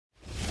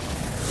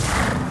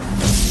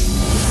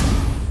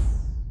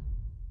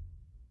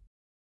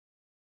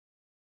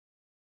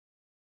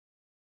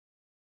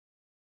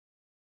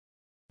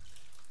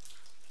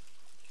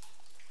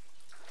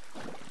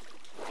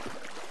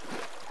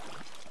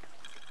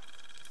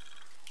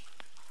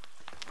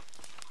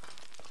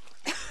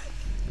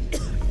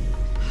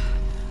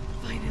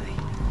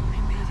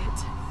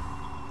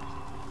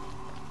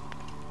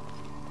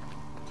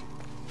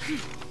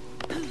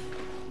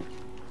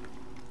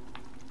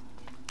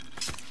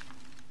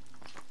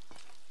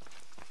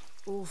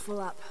All full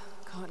up.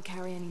 Can't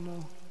carry any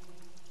more.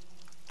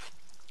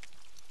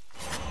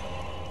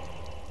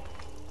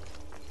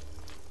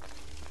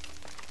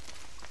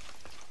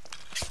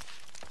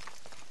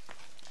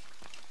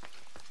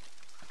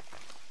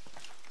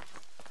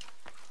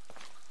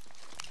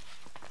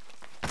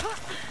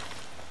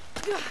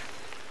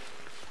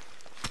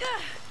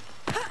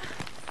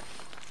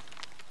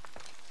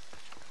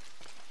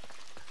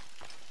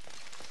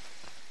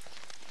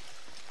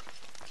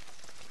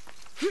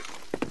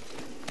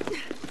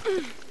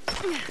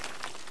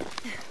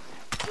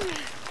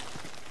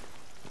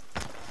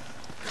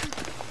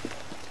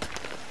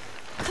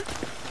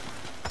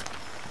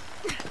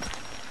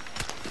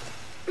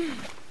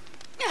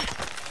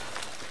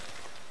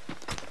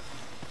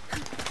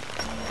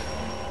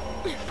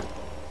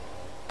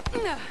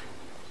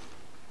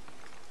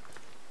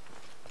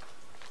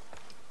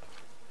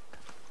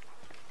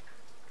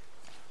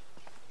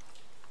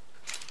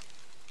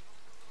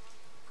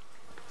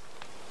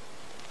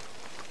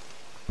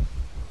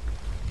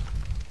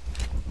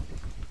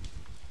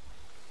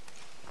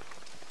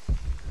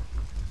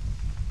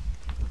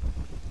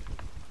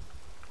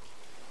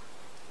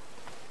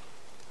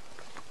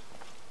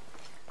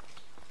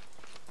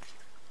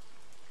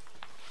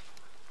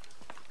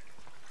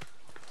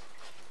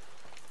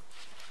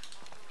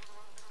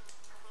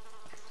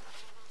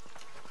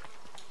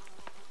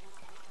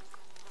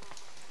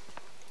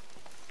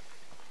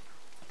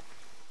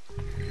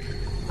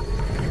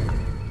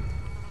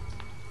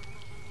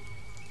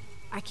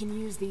 I can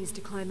use these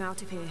to climb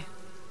out of here.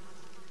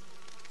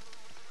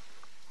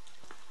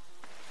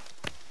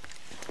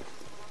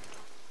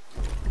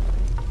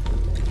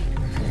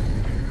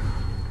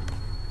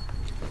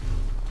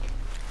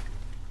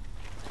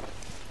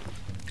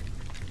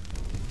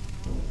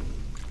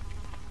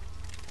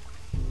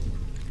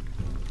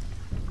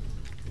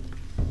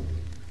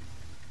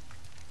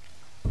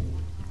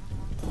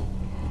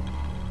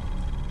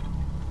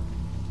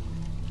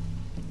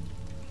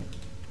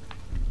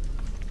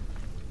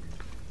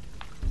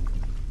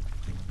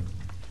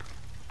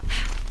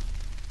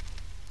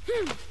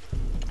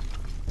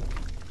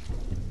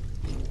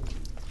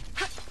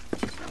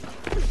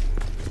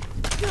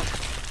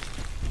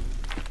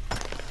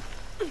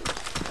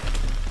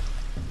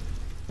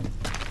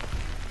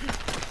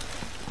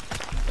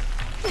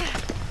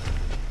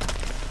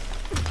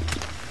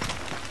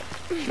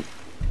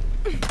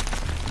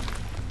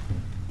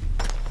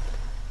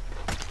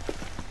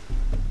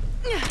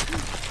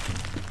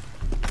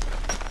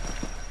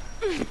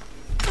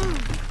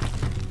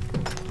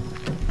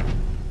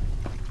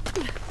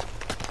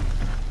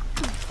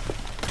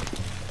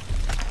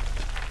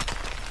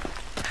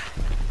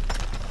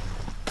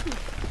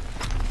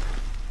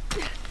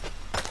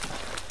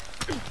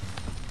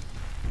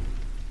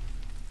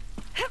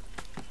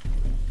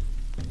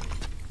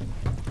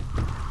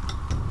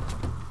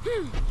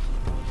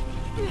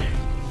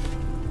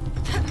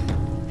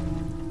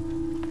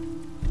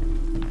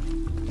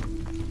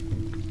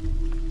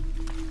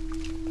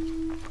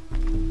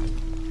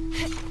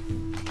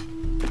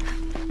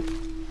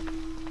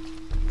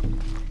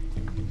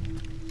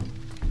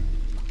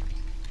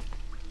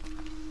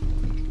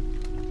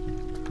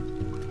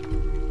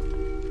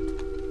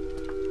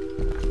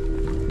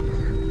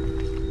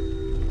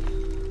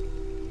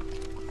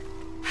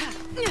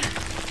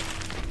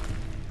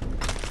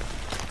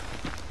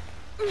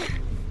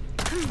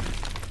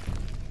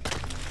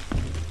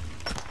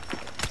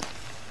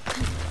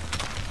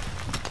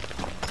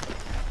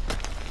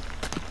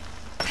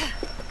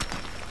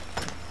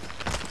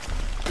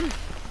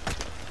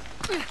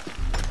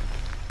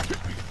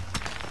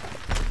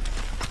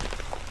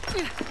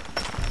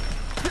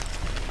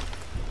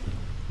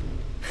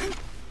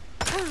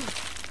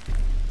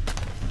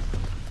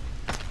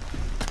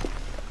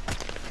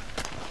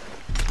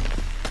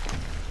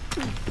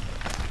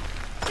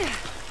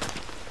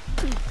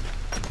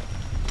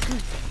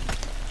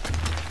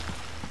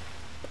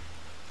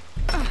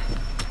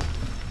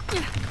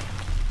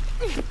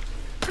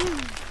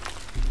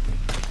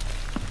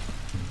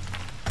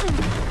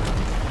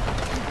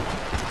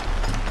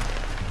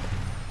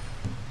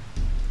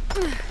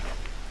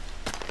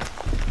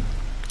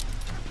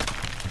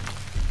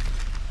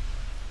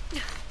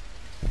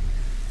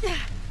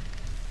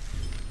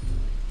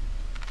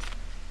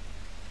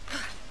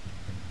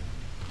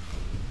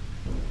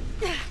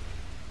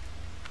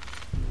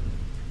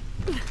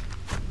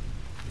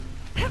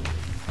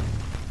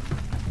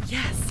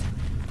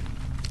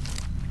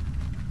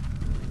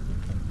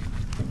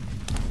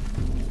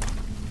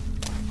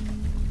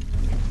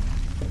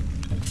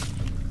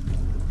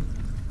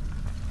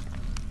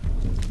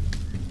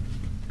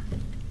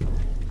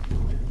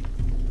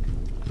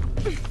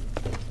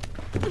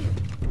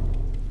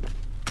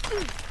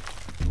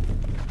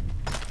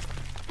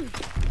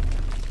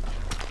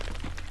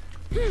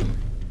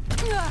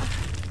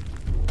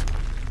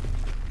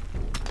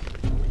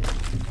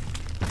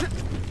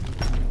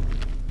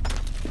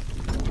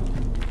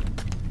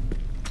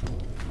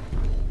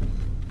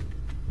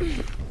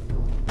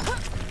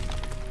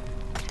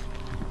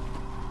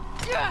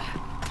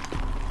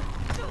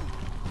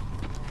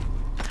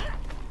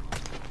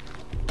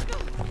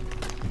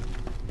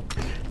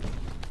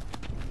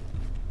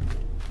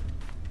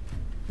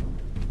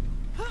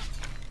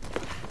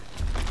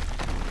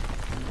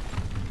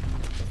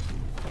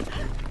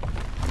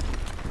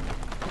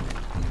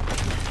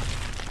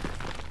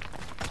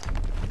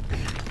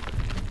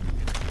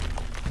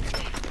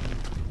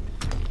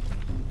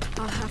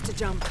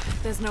 jump.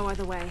 There's no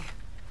other way.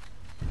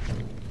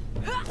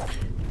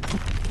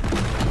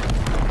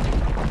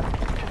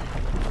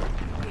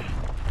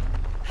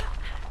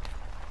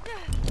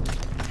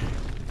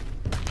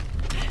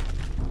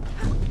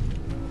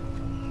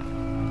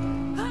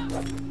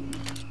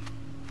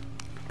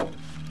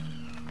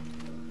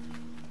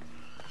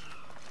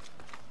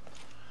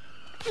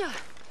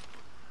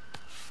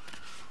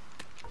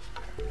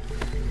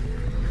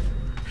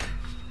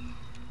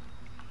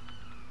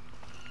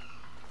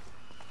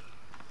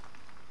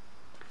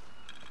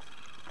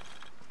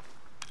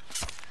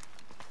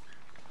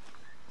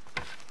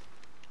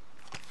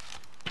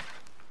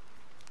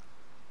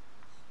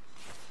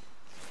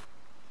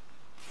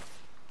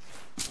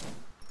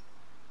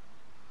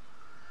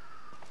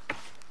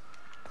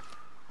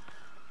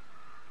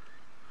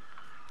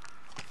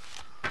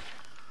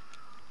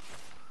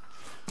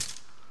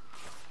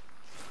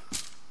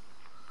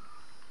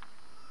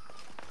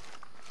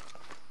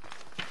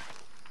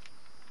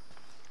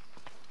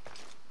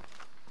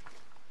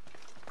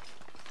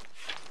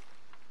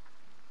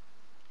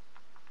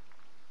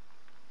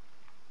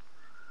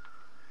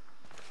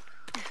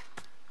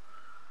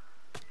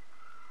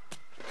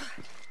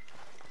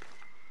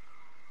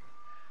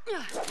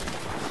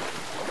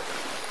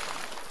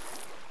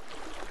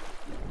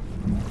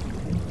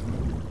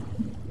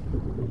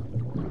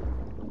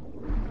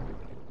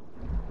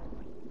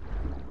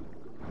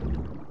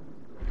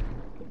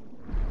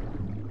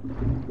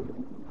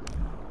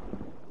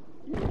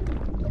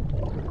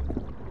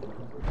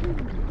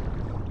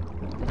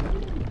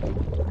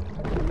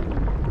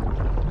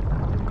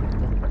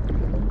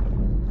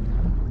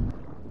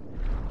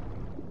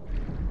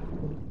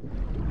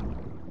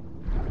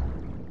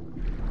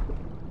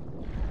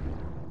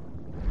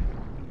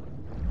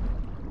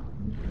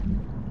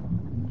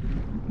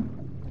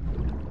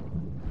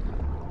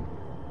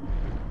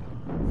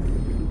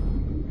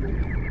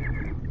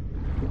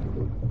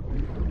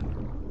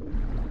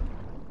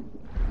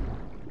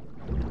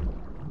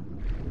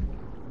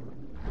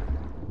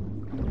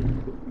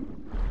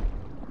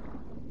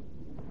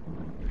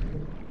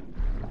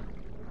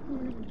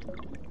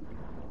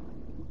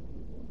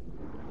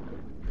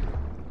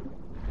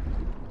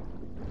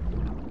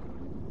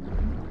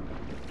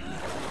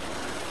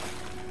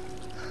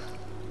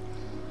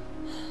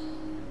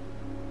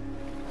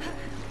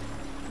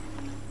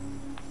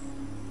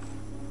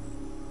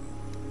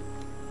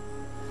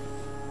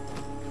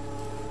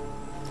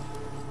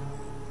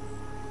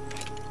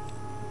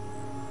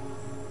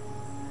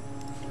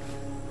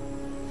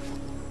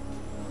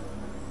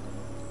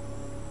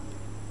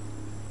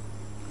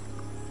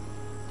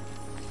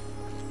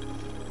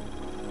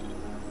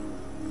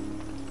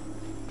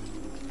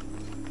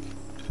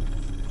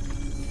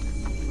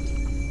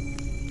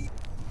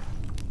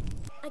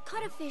 I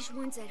caught a fish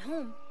once at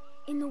home,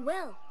 in the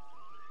well.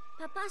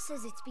 Papa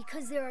says it's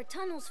because there are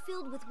tunnels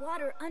filled with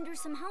water under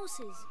some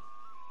houses.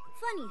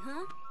 Funny,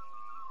 huh?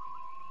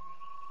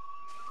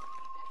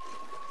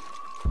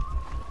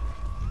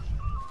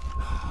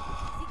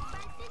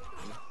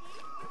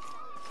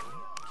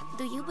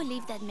 Do you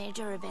believe that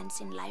major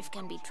events in life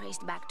can be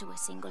traced back to a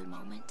single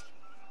moment?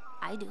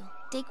 I do.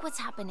 Take what's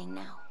happening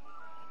now.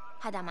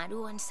 Had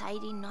Amaru and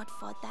Sairi not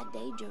fought that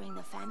day during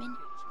the famine,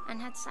 and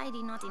had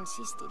Sairi not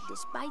insisted,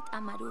 despite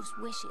Amaru's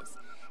wishes,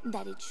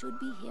 that it should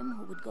be him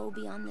who would go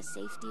beyond the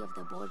safety of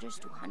the borders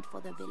to hunt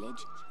for the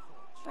village,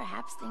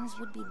 perhaps things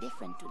would be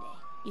different today.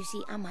 You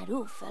see,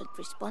 Amaru felt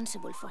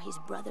responsible for his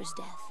brother's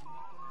death.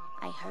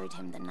 I heard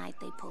him the night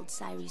they pulled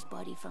Sairi's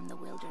body from the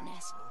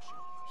wilderness.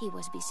 He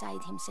was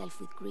beside himself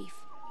with grief.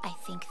 I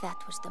think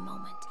that was the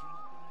moment.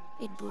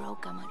 It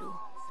broke Amaru.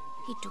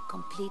 He took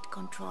complete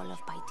control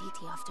of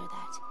Paititi after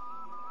that.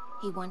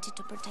 He wanted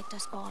to protect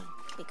us all,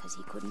 because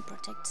he couldn't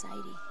protect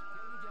Sairi.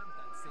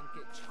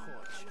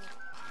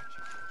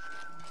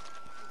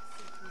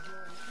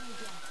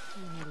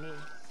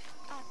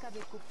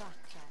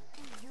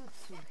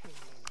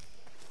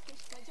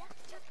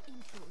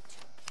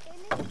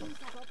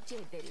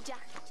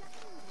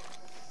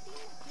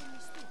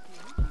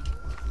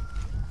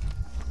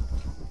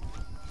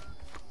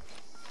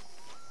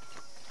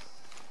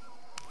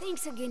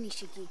 Thanks again,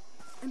 Ishiki.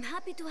 I'm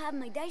happy to have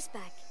my dice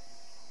back.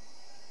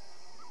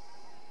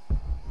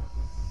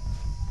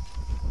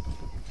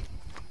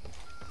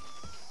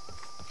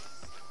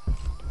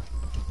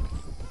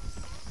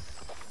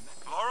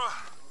 Laura,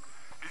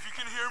 if you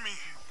can hear me...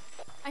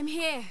 I'm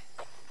here.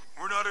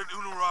 We're not at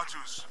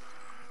Unuratu's.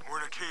 We're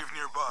in a cave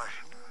nearby.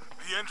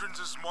 The entrance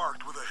is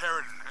marked with a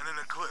heron and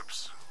an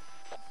eclipse.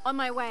 On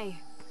my way.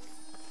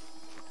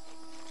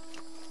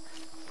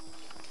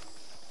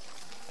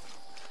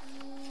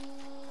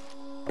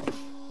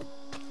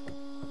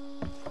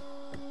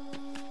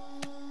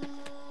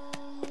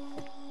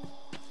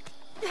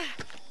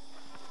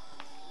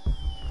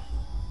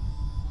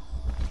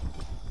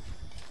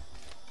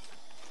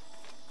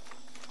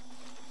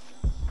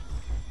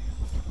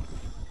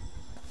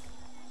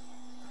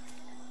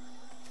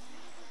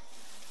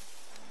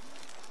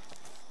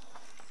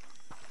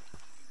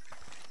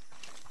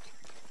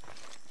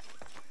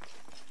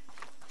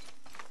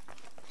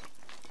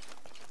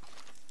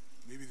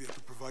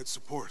 provide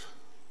support.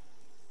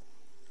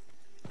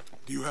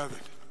 Do you have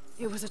it?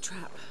 It was a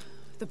trap.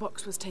 The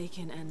box was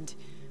taken and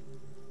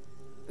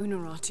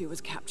Unuratu was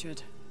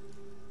captured.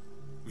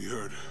 We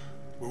heard.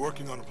 We're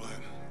working on a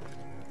plan.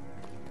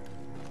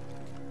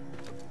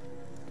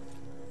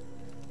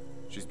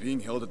 She's being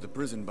held at the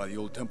prison by the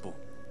old temple.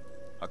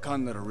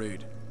 Hakan led a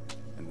raid,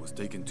 and was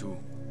taken too.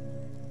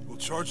 We'll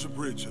charge the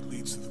bridge that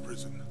leads to the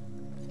prison.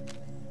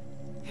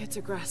 It's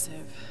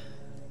aggressive.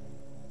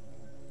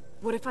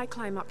 What if I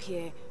climb up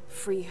here,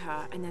 free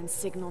her, and then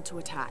signal to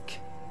attack?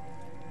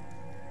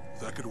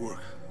 That could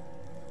work.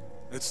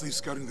 Let's leave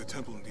scouting the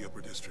temple in the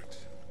upper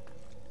district.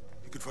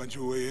 You could find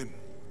your way in.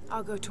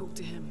 I'll go talk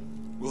to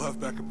him. We'll have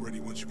backup ready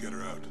once you get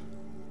her out.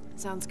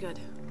 Sounds good.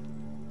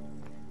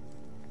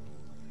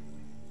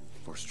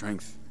 For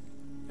strength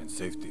and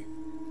safety.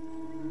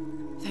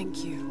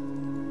 Thank you.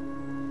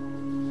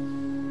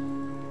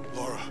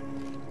 Laura.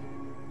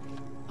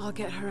 I'll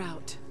get her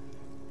out.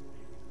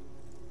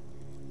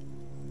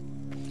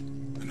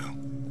 I know.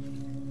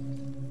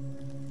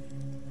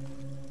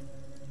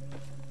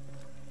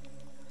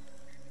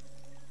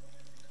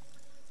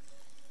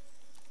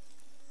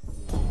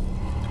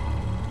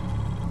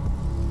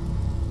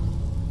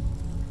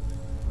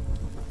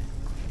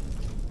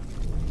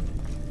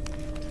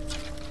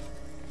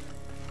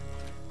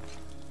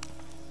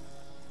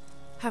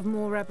 Have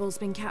more rebels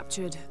been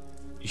captured?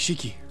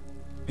 Ishiki,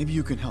 maybe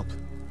you can help.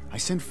 I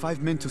sent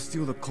 5 men to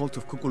steal the cult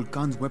of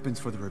Kukulkan's weapons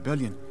for the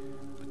rebellion,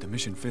 but the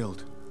mission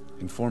failed.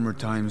 In former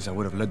times, I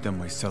would have led them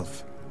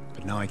myself,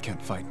 but now I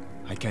can't fight.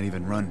 I can't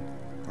even run,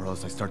 or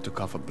else I start to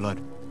cough up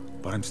blood.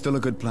 But I'm still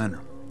a good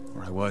planner,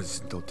 or I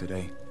was until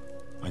today.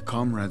 My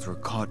comrades were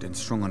caught and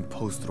strung on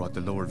posts throughout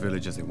the lower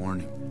village as a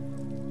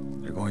warning.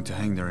 They're going to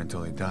hang there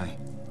until they die.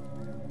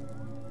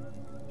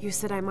 You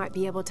said I might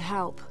be able to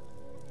help.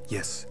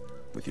 Yes.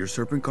 With your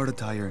serpent guard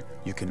attire,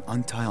 you can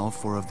untie all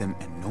 4 of them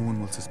and no one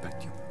will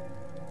suspect you.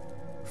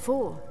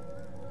 4?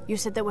 You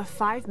said there were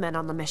 5 men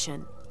on the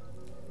mission.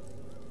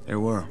 There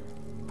were.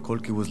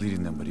 Kolki was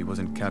leading them, but he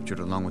wasn't captured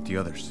along with the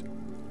others.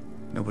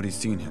 Nobody's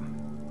seen him.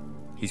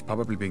 He's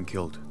probably been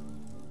killed.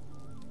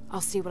 I'll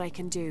see what I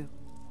can do.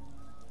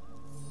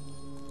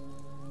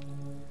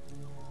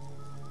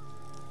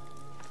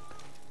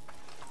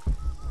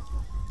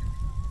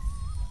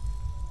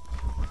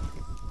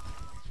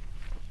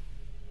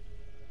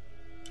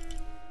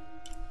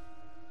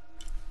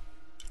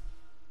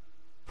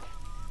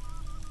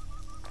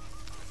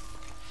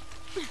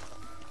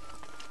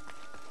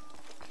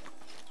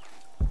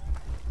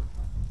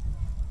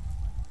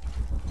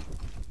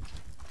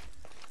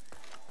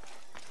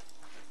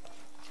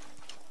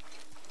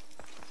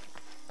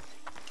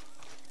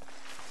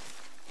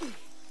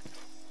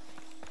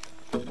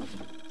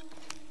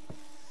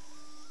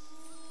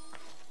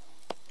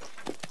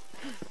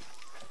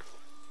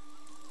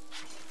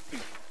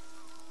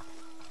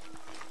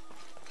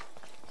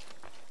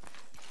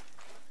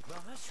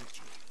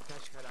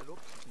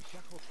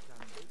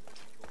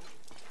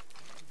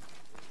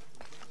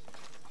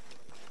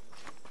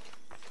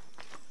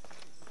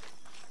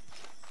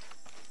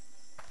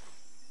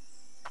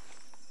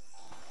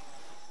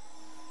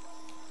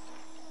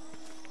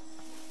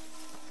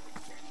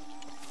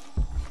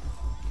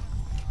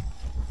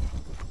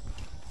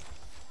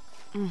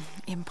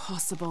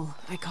 Impossible.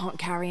 I can't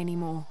carry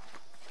anymore.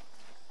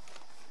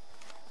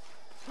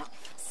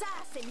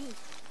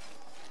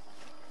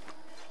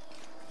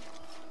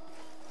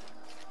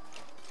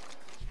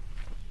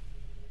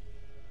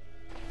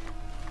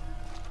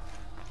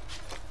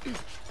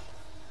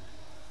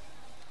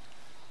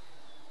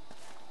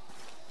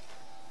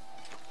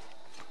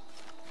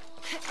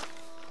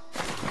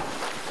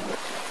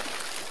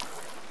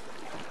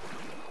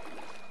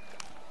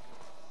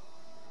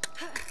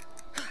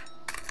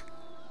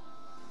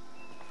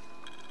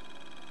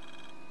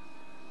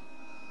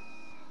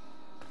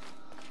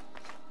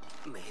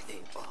 May they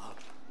all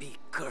be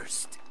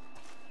cursed.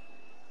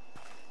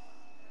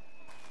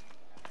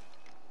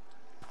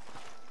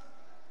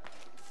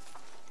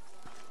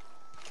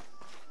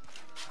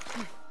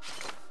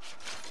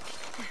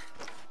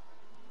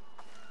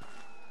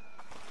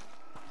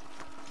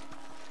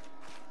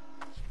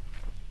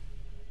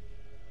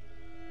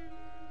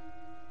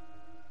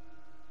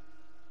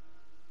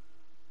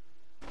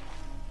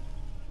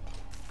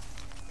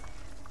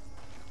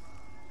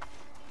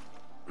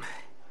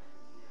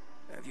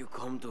 Have you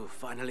come to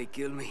finally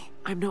kill me?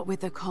 I'm not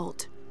with the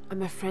cult.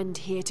 I'm a friend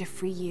here to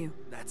free you.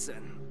 That's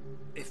an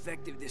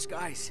effective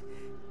disguise.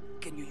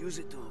 Can you use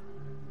it to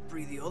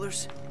free the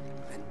others?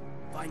 And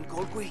find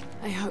Kolkui?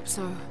 I hope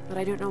so, but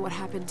I don't know what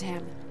happened to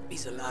him.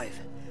 He's alive.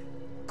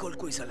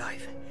 Kolkui's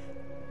alive.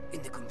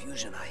 In the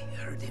confusion, I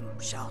heard him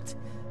shout,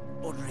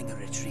 ordering a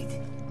retreat.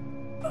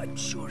 I'm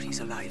sure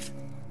he's alive.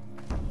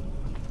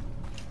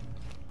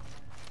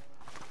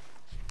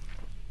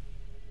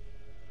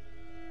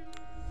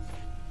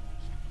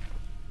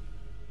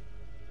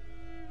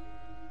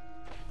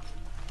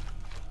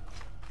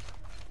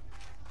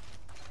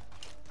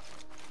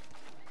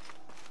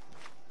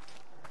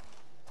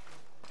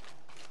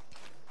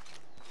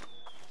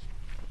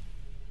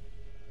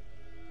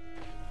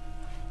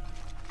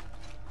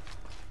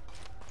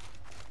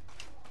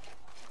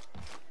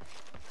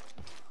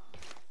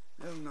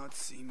 not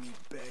see me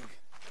beg.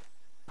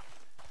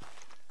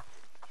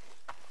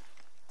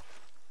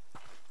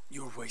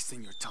 You're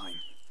wasting your time.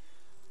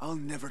 I'll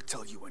never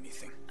tell you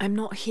anything. I'm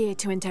not here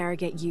to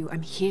interrogate you.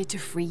 I'm here to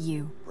free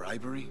you.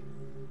 Bribery?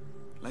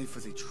 Life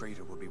as a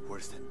traitor would be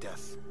worse than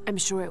death. I'm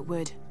sure it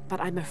would,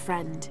 but I'm a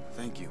friend.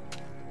 Thank you,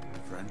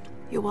 friend.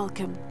 You're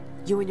welcome.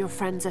 You and your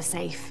friends are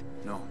safe.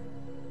 No.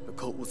 The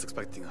cult was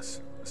expecting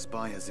us. A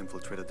spy has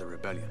infiltrated the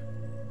rebellion.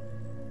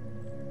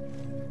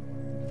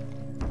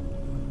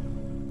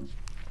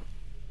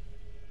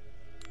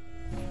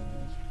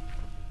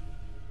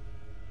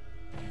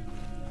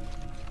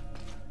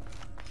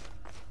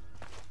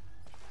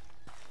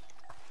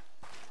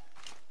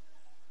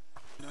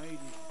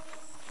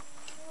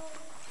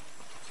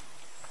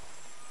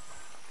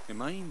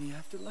 Am I in the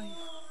afterlife?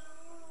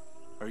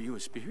 Are you a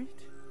spirit?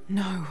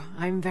 No,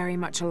 I'm very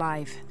much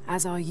alive,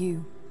 as are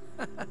you.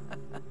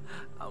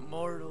 A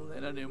mortal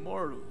and an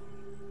immortal.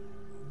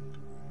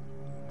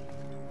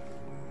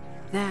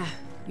 There,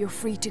 you're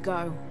free to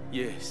go.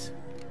 Yes,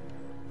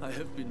 I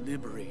have been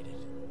liberated.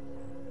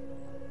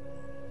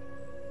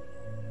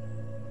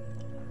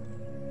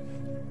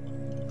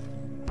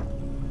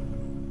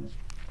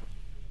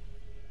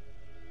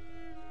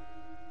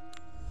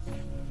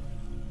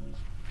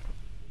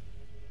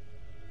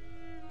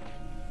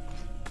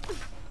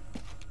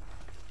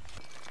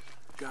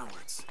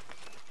 Cowards.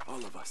 All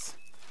of us.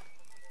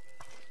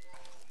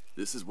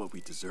 This is what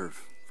we deserve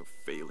for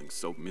failing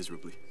so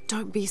miserably.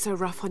 Don't be so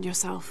rough on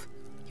yourself.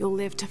 You'll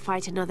live to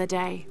fight another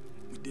day.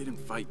 We didn't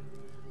fight.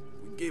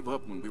 We gave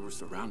up when we were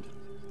surrounded.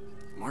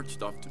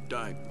 Marched off to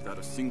die without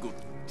a single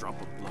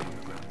drop of blood on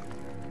the ground.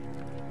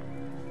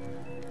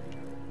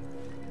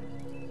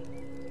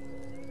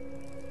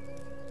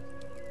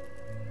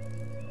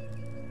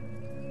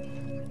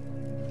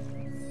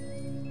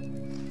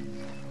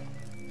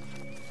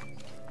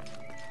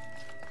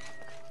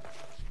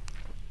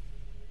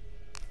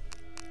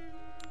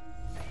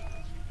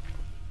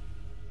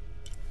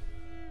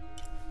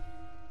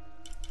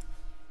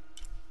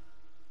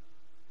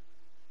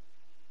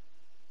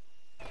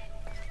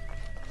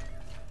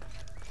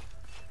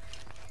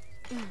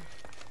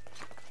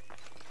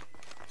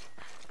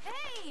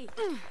 Hey!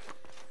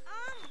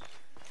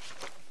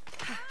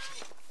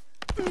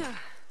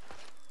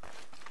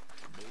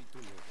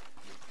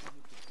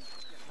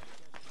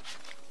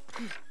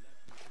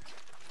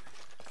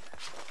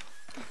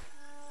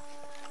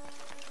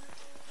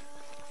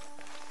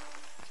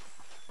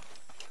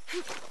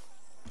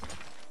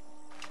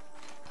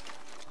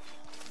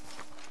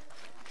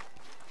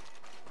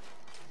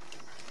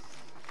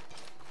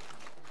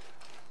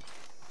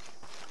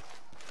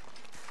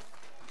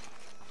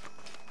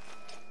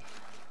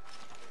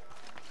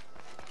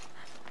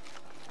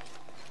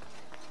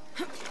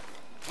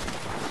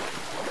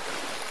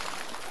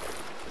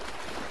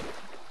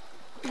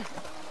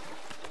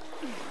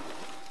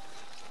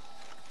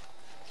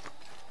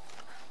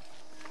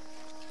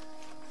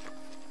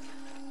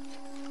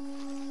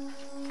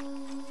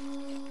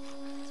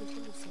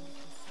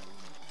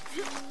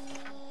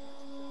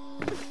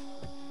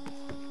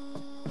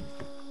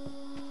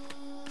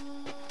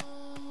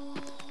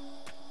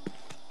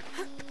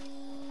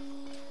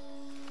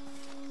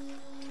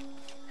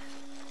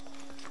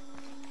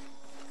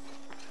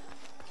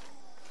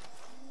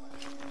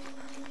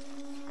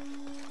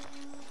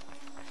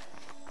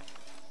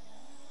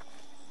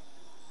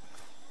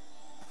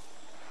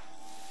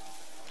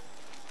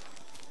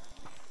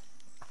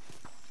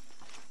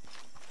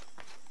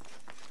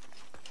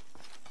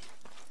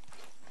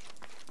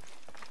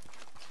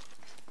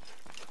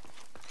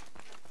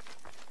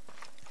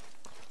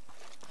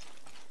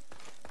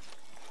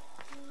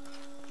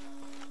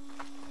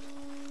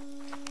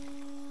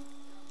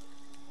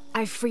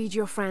 I've freed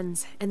your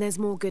friends, and there's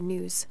more good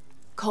news.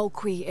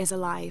 Colqui is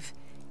alive.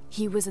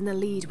 He was in the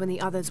lead when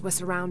the others were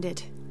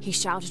surrounded. He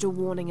shouted a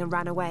warning and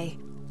ran away.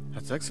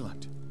 That's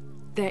excellent.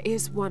 There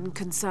is one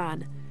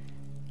concern.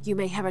 You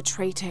may have a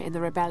traitor in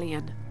the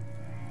rebellion.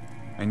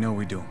 I know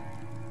we do.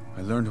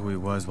 I learned who he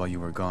was while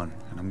you were gone,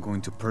 and I'm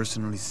going to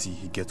personally see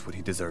he gets what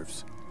he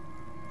deserves.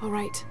 All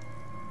right.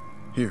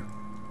 Here,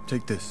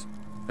 take this,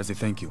 as a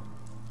thank you.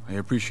 I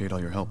appreciate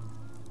all your help.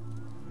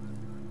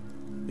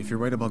 If you're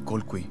right about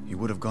Colqui, he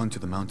would have gone to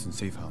the mountain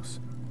safe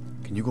house.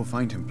 Can you go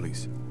find him,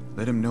 please?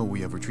 Let him know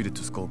we have retreated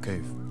to Skull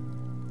Cave.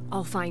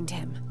 I'll find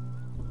him.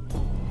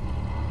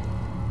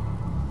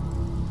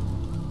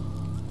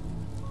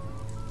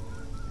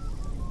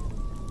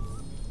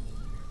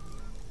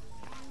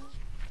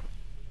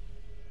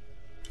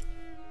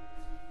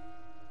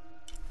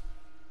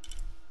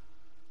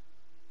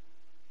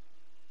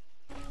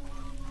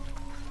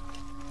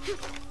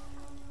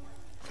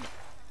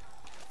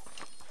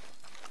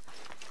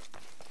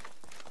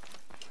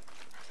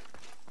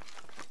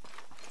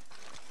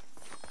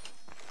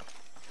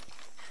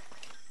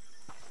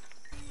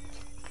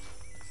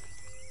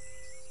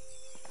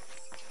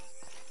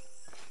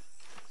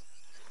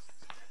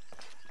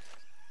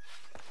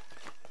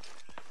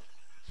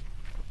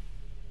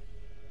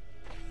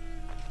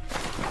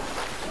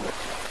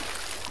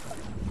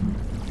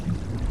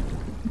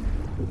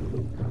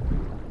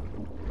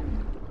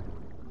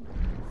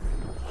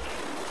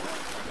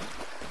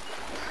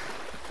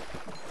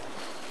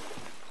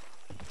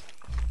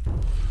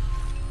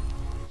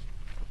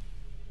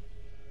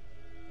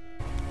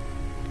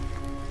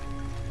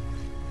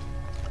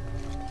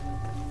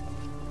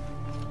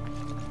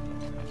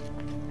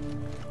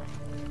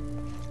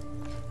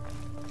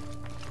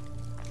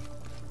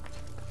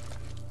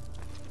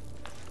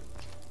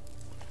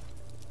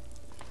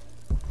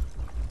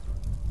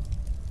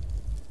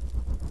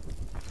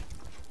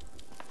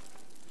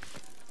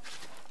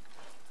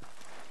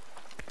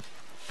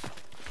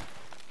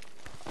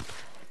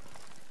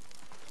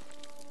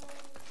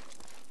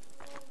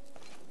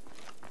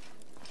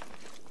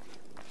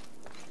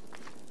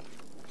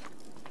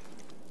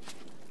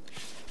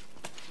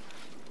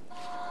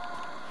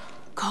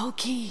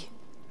 Kolki!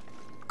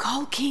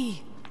 Kolki!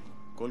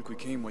 Kolki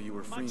came while you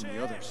were freeing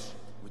the others.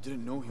 We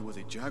didn't know he was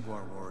a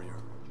Jaguar warrior.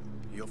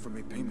 He offered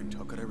me payment.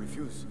 How could I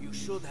refuse? You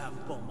should have,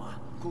 Boma.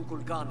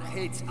 Kukulkan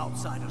hates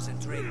outsiders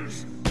and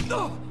traitors.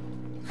 Death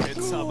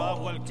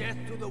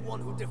to the one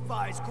who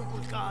defies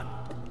Kukulkan.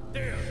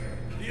 There!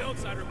 The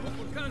outsider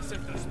Kukulkan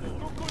sent us for.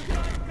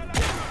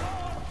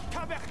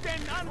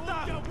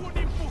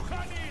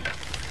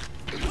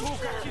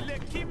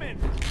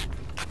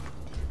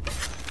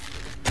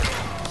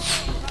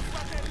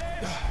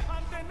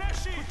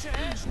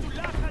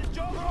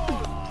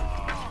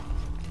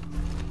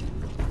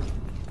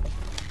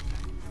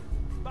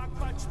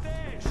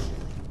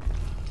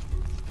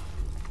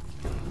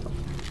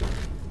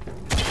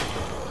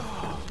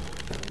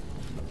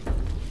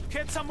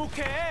 קצמו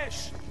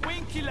כאש!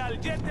 ווינקילל,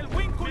 ג'טל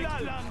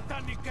ווינקולל!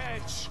 מקלנטני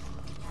קאץ'!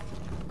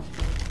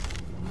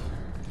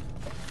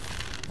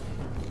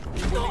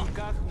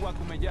 Ibulinkak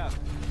wakumeyak.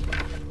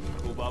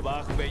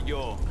 Ubabak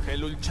beyo,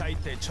 helul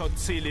chaite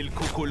chotsilil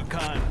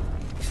kukulkan.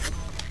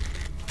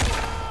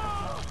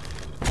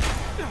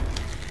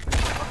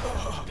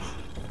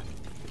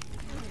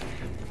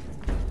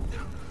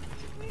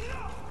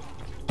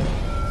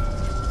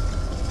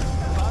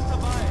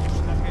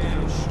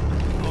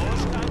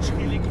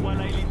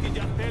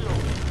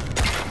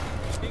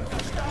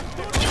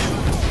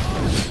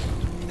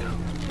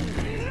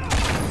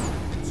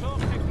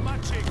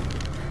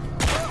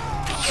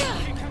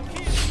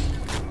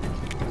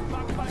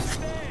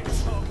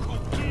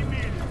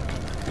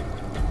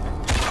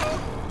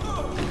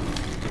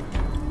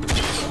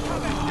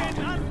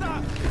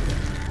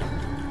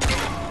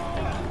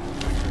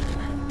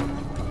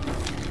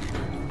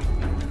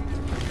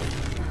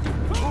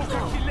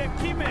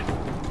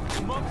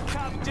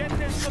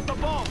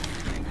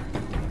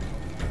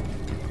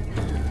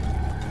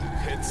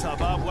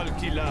 סבב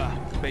ולקילה,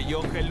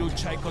 ביוקל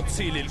לוצ'י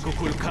קוציליל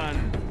קוקולקן.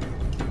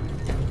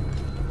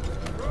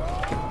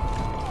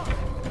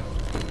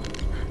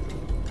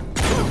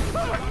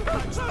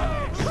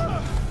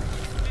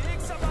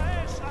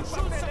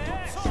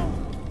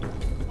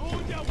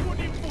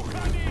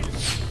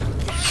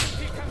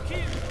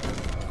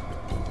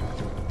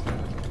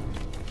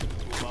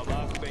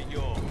 ובבק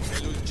ביו,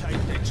 לוצ'י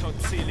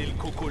תצ'וציליל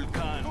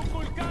קוקולקן.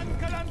 קוקולקן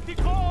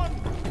קלנטיקון!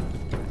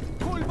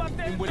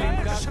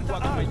 Ibulinkak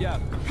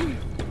wakumeyak.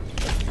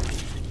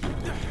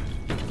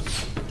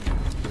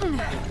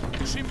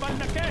 שימבל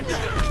נקש,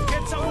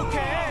 קצרו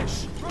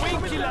כאש,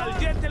 ווינקילל,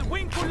 ג'טל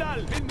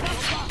ווינקולל,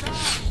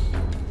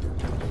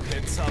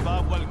 קצבה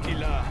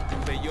ולקילה,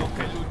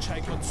 ביוקל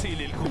לוצ'י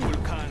קוציליל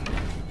קוקולקן.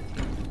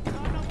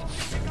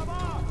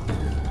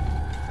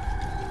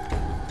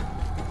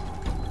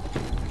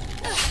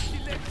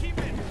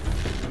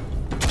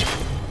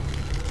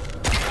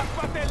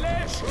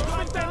 אקפתלש,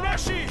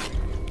 אנטנשי!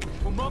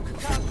 ומוק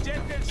קאפ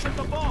ג'טל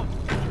שטובוב.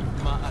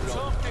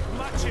 מעלות.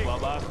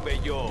 ובבק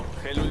ביו,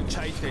 חלול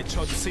צ'ייטה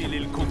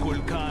צ'וציליל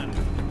קוקולקן.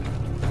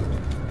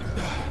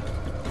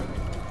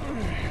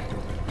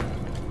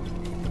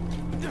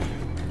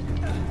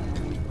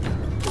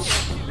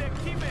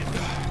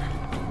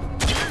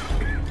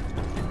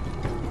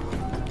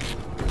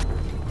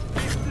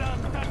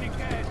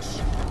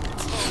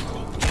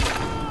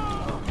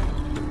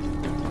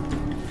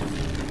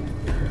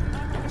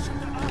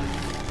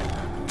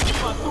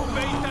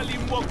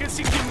 Que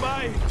si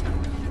Kimbay.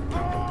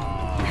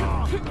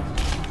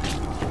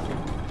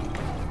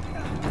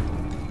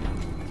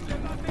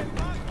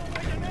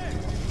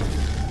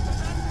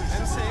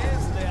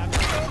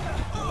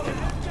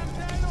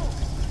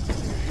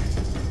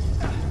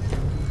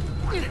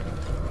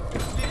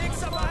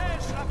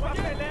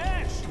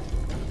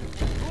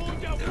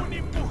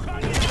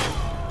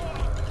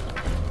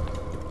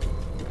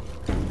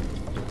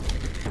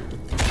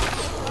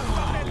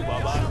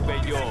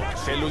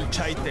 חלול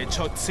צ'ייטה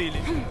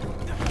צ'וצילי.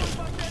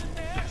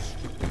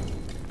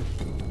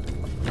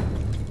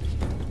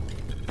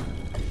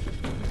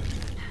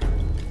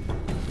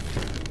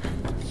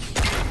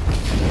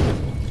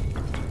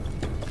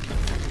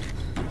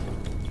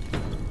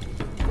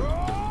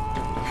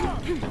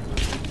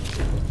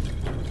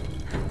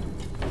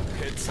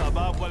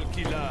 סבב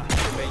ולקילה,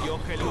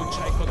 ביוקל לוצ'י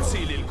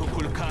קוציליל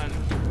קוקולקן.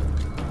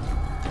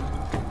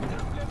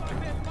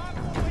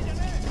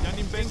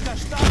 ינים בן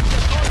קשטן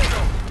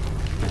וקולדו.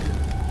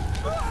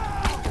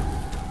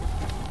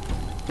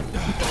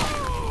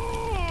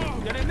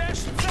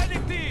 יננש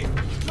צדיקתי!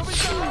 לא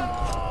ביטה!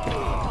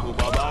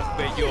 ובבק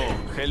ביו,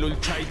 חלול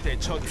צ'ייטה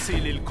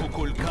צ'וציליל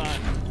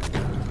קוקולקן.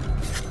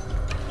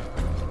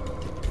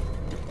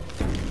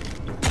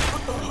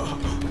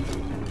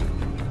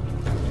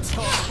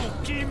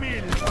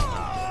 קימיל!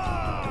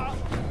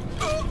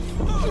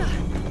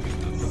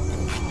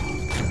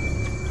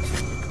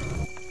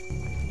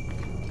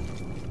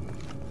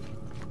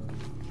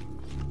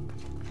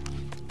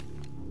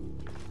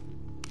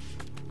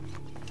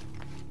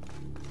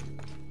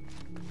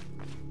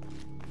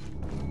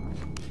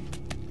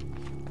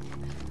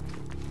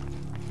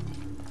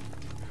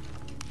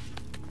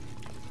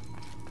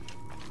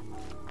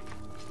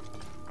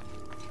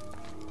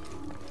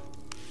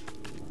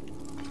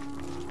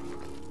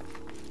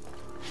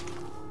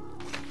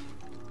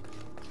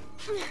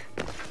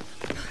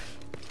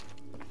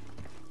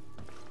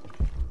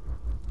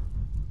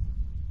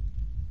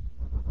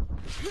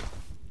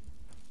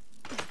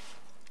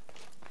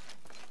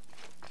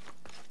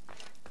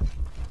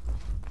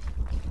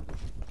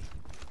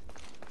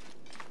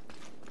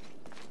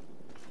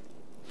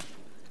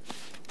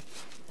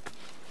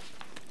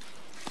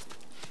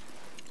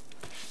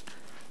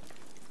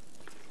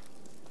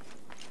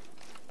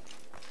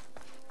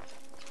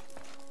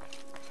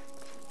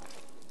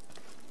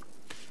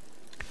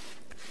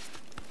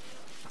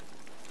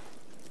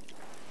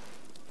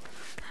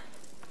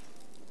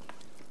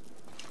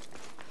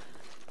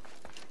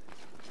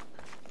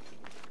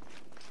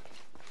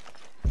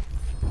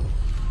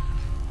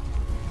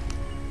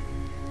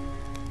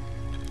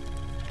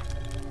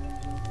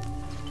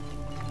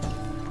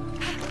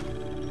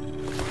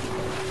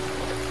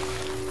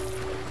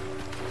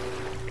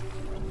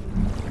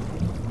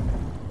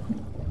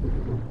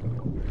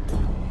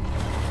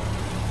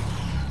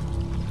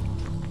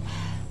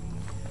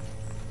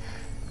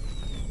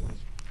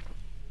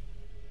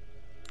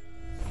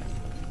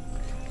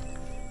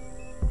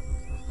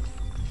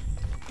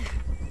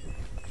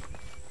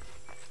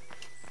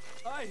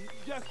 Hai,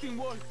 Justin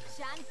Wall.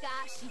 Shanka,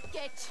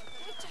 Shikech,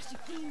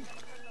 Shikin.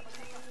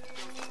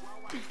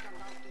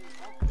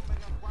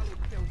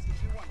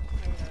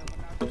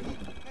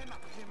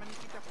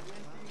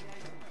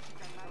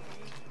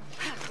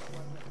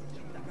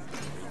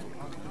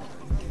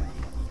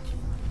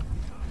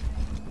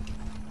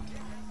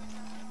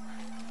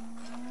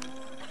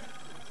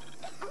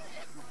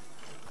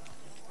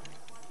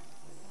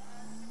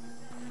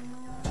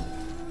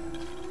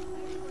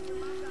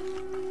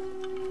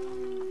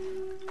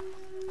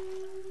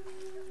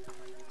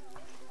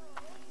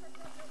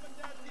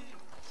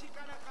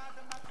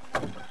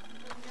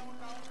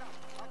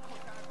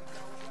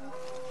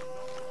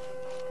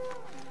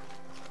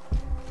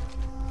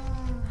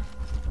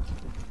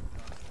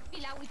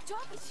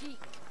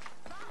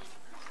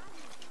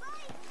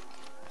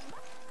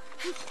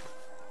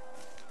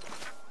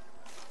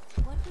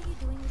 What were you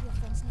doing with your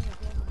friends near the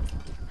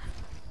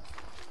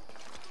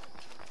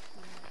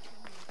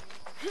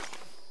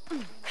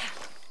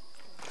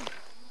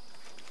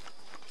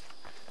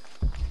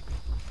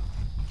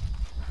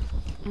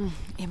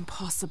building?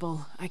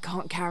 Impossible. I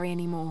can't carry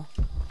anymore.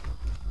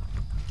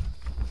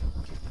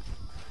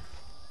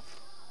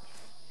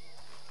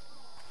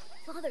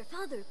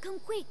 Father, come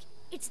quick!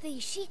 It's the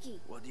Ishiki.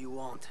 What do you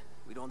want?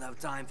 We don't have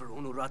time for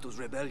Unuratu's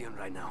rebellion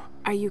right now.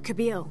 Are you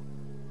Kabil?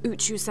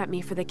 Uchu sent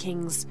me for the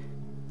king's...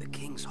 The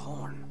king's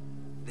horn?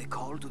 The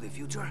call to the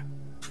future?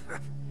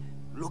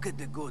 Look at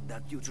the good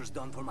that future's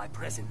done for my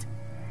present.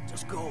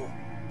 Just go.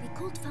 The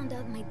cult found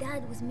out my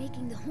dad was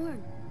making the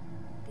horn.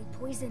 They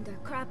poisoned our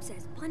crops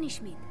as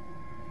punishment.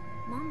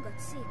 Mom got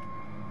sick.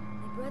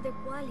 My brother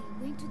Kwali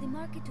went to the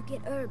market to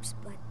get herbs,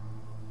 but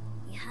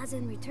he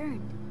hasn't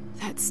returned.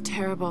 That's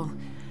terrible.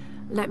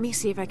 Let me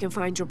see if I can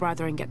find your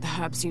brother and get the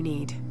herbs you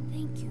need.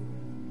 Thank you.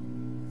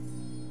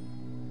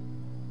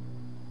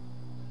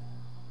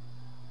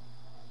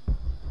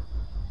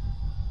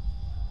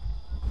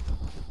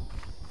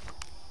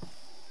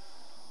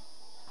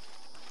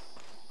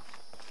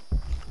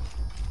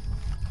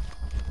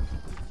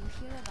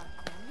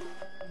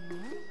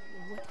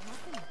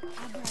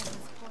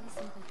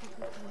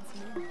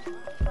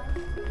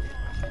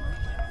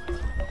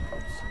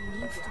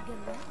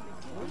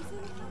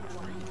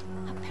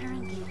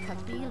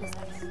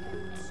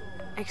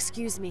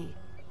 Excuse me.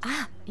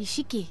 Ah,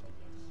 Ishiki.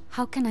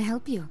 How can I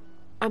help you?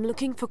 I'm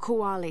looking for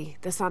Kuali,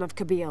 the son of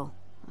Kabil.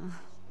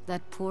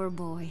 That poor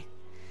boy.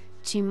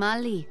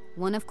 Chimali,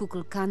 one of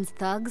Kukulkan's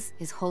thugs,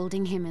 is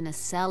holding him in a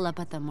cell up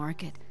at the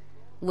market,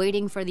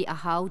 waiting for the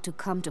Ahau to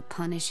come to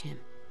punish him.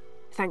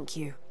 Thank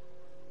you.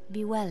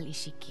 Be well,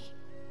 Ishiki.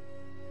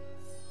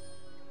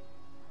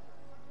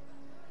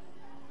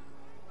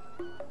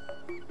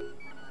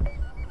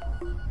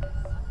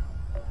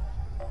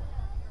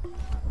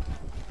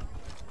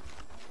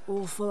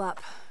 All full up.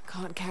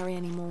 Can't carry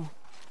anymore.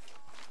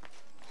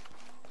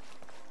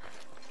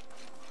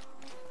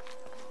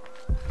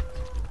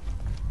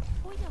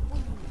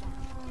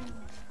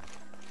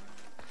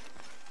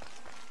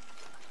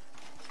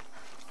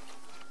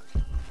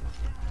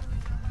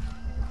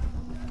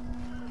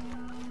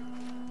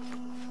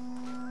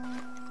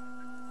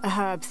 A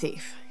herb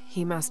thief.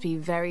 He must be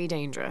very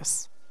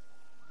dangerous.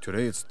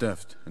 Today it's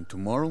theft, and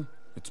tomorrow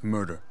it's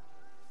murder.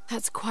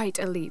 That's quite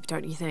a leap,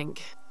 don't you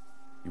think?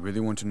 You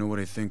really want to know what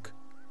I think?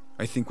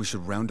 I think we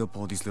should round up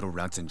all these little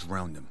rats and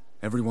drown them.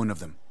 Every one of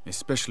them,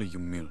 especially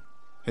Yumil.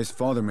 His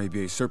father may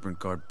be a serpent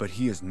guard, but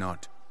he is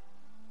not.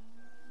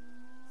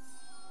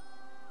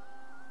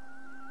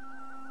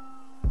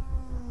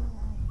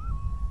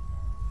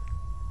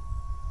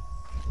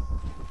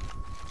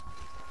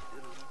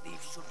 Little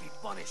thieves should be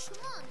punished.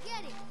 Come on,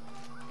 get it!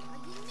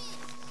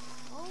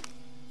 Oh.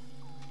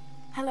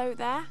 Hello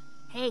there.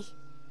 Hey,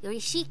 you're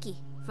Ishiki.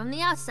 From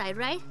the outside,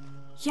 right?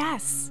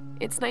 Yes,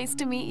 it's nice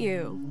to meet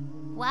you.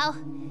 Well,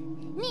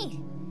 neat.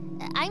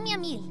 I'm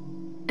Yamil.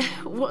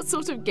 What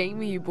sort of game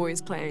are you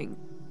boys playing?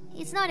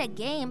 It's not a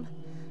game.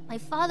 My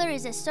father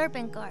is a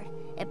serpent guard,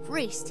 a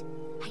priest.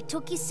 I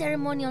took his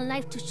ceremonial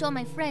knife to show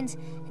my friends,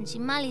 and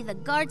Chimali the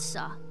guard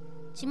saw.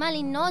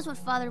 Chimali knows what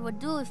father would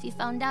do if he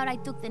found out I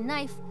took the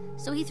knife,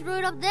 so he threw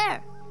it up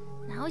there.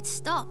 Now it's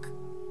stuck.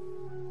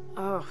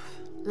 Oh,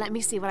 let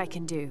me see what I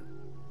can do.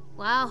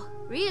 Wow,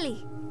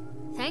 really?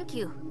 Thank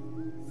you.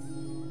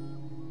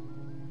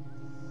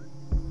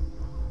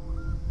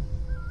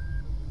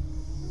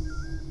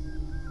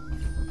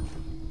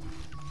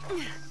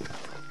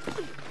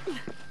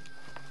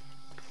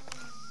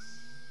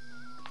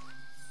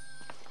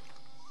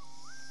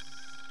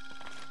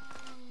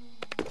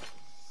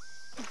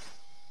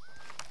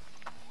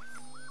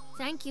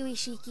 Thank you,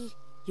 Ishiki.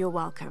 You're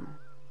welcome.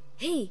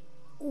 Hey,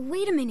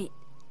 wait a minute.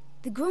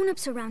 The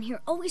grown-ups around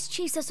here always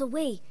chase us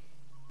away.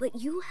 But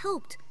you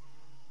helped.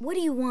 What do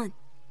you want?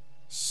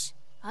 Shh,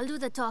 I'll do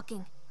the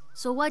talking.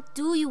 So what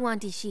do you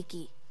want,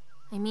 Ishiki?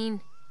 I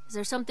mean, is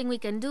there something we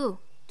can do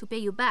to pay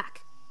you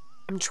back?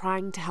 I'm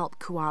trying to help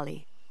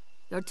Kuali.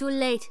 You're too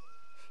late.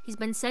 He's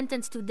been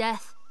sentenced to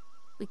death.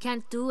 We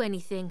can't do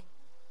anything.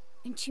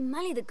 And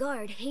Chimali the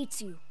guard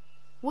hates you.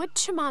 Would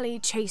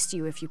Chimali chase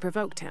you if you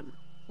provoked him?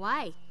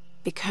 Why?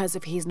 Because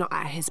if he's not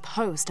at his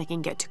post, I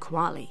can get to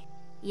Kuali.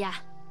 Yeah,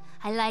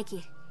 I like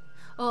it.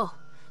 Oh,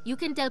 you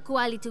can tell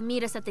Kuali to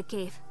meet us at the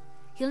cave.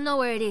 He'll know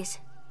where it is.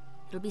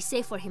 It'll be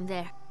safe for him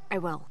there. I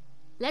will.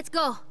 Let's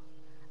go.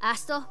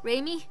 Asto,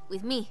 Raimi,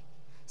 with me.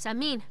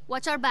 Samin,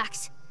 watch our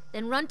backs.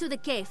 Then run to the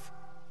cave.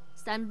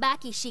 Stand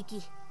back,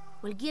 Ishiki.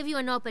 We'll give you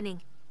an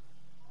opening.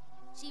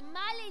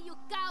 Chimale, you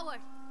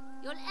coward!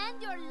 You'll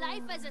end your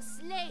life as a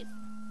slave.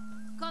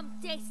 Come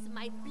taste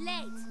my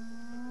blade.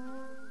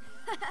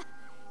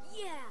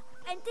 Yeah,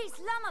 and taste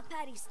llama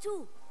patties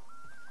too.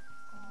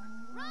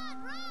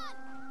 Run, run!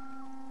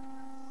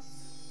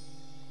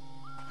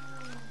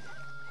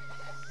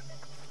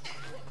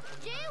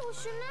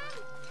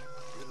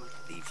 Little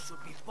thieves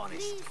should be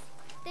punished. Please,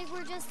 they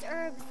were just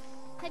herbs.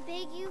 I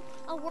beg you,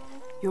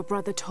 Your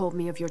brother told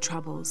me of your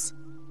troubles.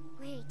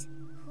 Wait,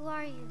 who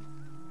are you?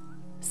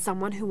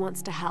 Someone who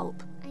wants to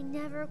help. I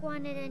never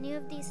wanted any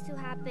of these to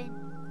happen.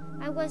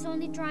 I was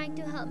only trying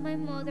to help my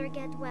mother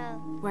get well.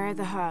 Where are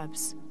the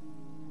herbs?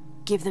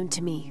 Give them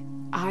to me.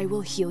 I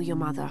will heal your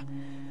mother.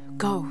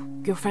 Go.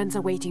 Your friends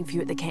are waiting for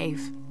you at the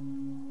cave.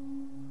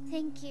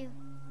 Thank you.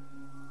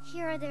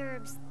 Here are the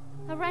herbs.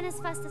 I'll run as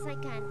fast as I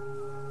can.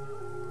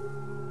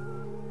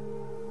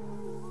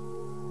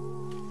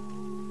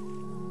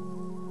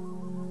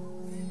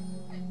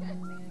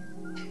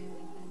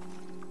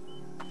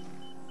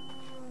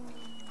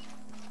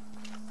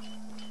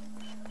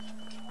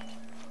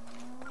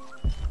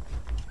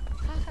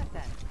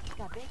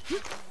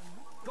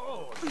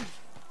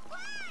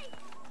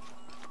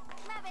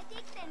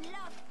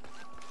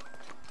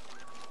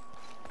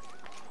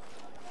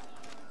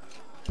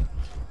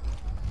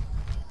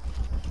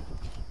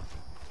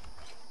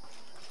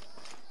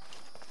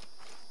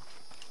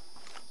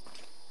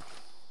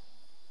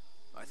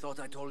 I thought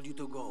I told you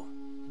to go.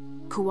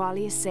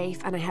 Kuali is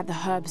safe and I have the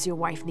herbs your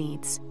wife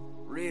needs.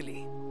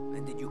 Really?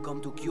 And did you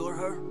come to cure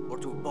her, or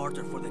to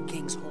barter for the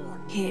king's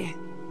horn? Here,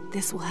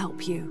 this will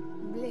help you.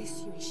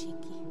 Bless you,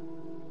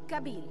 Ishiki.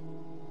 Kabil,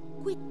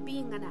 quit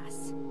being an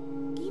ass.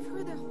 Give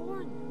her the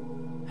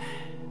horn.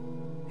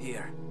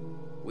 Here,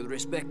 with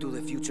respect to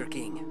the future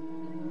king.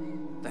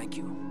 Thank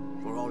you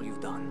for all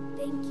you've done.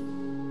 Thank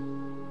you.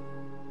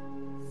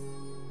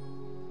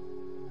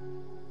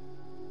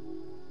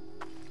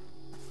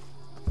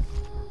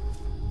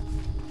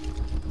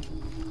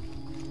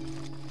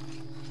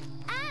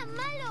 Ah,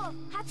 malo!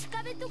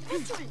 Hatchkabe tu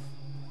kuchul!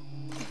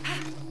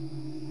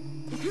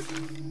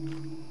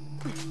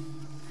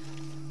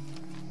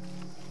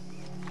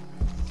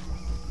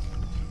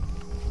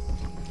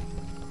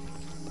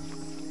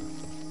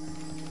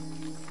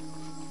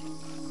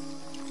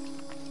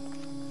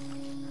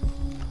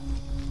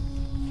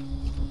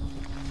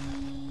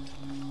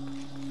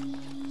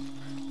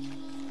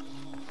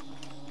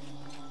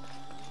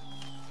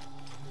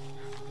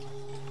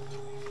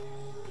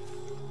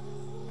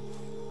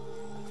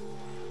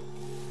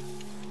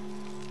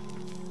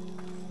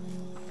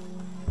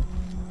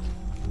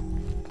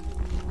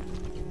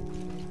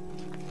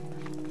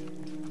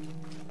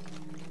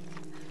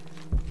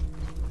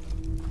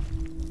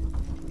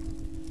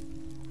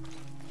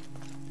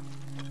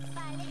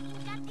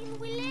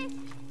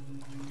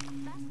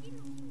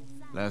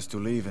 Last to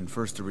leave and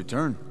first to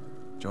return.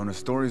 Jonah's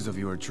stories of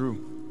you are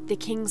true. The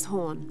king's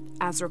horn,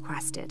 as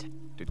requested.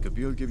 Did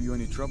Kabil give you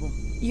any trouble?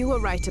 You were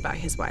right about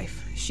his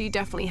wife. She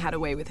definitely had a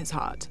way with his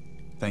heart.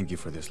 Thank you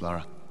for this,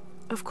 Lara.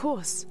 Of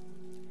course.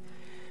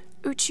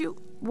 Uchu,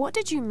 what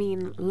did you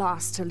mean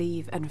last to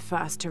leave and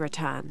first to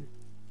return?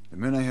 The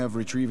men I have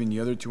retrieving the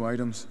other two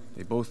items,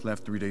 they both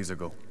left 3 days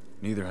ago.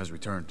 Neither has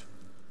returned.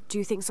 Do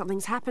you think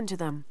something's happened to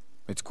them?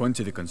 It's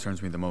Quenti that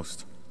concerns me the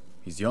most.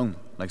 He's young,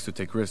 likes to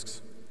take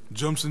risks.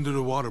 Jumps into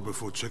the water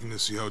before checking to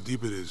see how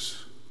deep it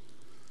is.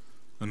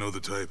 I know the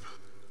type.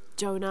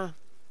 Jonah.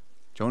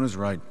 Jonah's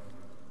right.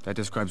 That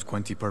describes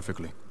Quenti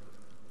perfectly.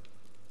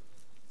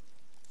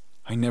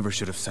 I never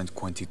should have sent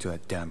Quenti to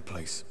that damn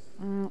place.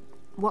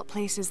 What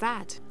place is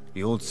that?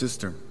 The old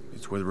cistern.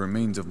 It's where the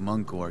remains of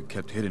Manco are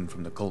kept hidden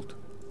from the cult.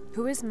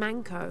 Who is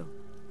Manco?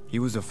 He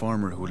was a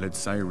farmer who led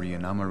Sairi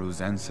and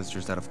Amaru's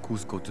ancestors out of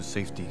Cusco to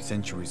safety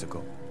centuries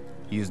ago.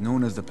 He is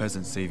known as the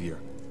peasant savior.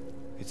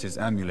 It's his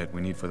amulet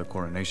we need for the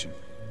coronation.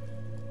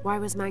 Why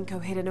was Manco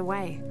hidden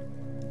away?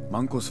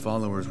 Manco's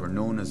followers were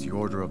known as the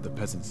Order of the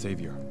Peasant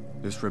Savior.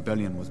 This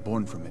rebellion was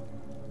born from it.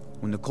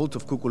 When the cult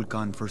of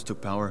Kukulkan first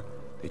took power,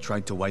 they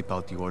tried to wipe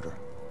out the order.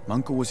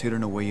 Manco was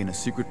hidden away in a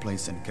secret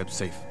place and kept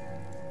safe.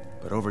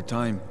 But over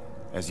time,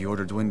 as the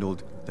order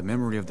dwindled, the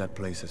memory of that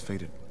place has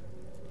faded.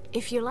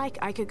 If you like,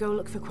 I could go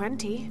look for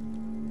Quenti.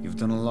 You've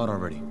done a lot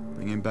already.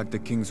 Bringing back the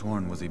King's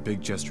Horn was a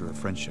big gesture of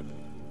friendship.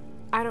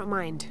 I don't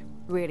mind,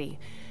 really.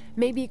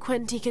 Maybe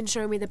Quenti can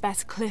show me the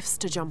best cliffs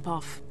to jump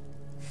off.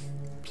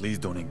 Please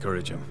don't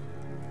encourage him.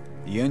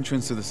 The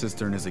entrance to the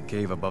cistern is a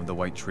cave above the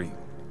white tree.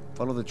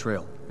 Follow the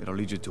trail. It'll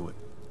lead you to it.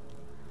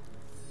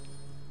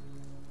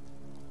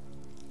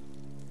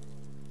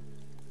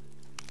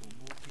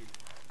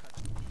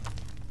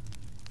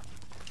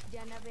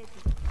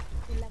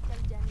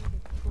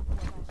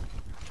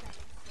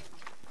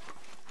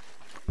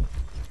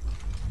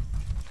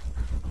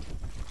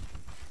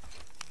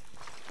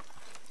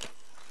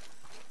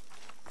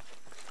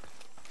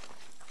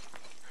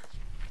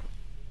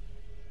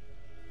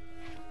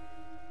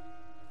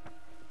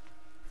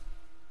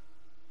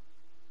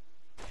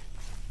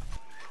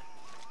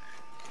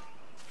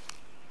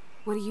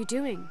 What are you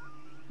doing?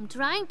 I'm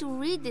trying to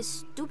read this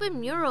stupid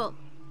mural.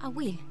 I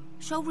will.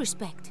 Show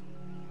respect.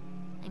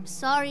 I'm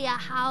sorry,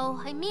 Ahau.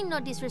 I mean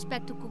no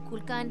disrespect to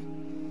Kukulkan.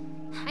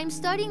 I'm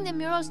studying the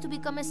murals to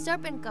become a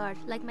serpent guard,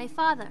 like my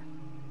father.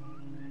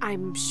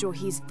 I'm sure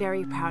he's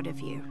very proud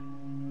of you.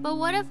 But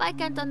what if I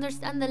can't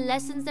understand the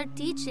lessons they're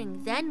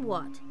teaching? Then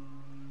what?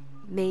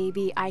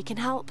 Maybe I can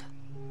help.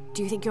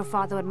 Do you think your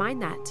father would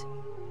mind that?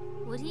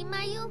 Would he,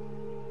 Mayu?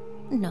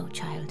 No,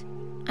 child.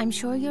 I'm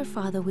sure your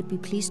father would be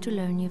pleased to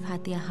learn you've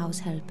had the Ahau's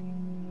help.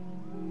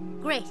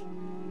 Great.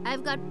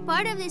 I've got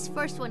part of this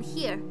first one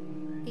here.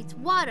 It's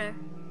water.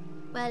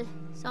 Well,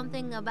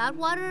 something about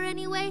water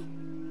anyway.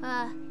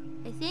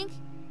 I think.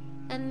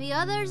 And the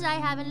others I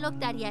haven't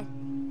looked at yet.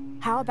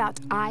 How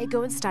about I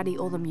go and study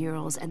all the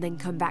murals and then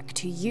come back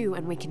to you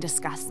and we can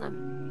discuss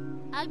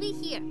them? I'll be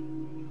here.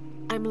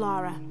 I'm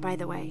Lara, by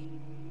the way.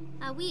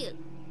 I will.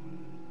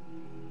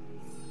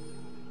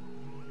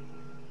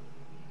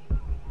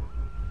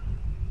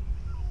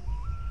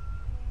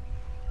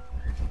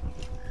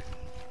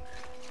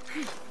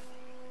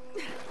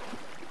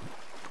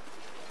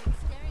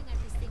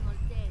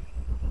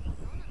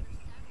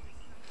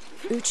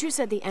 Uchu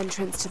said the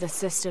entrance to the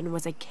cistern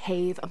was a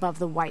cave above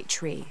the white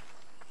tree.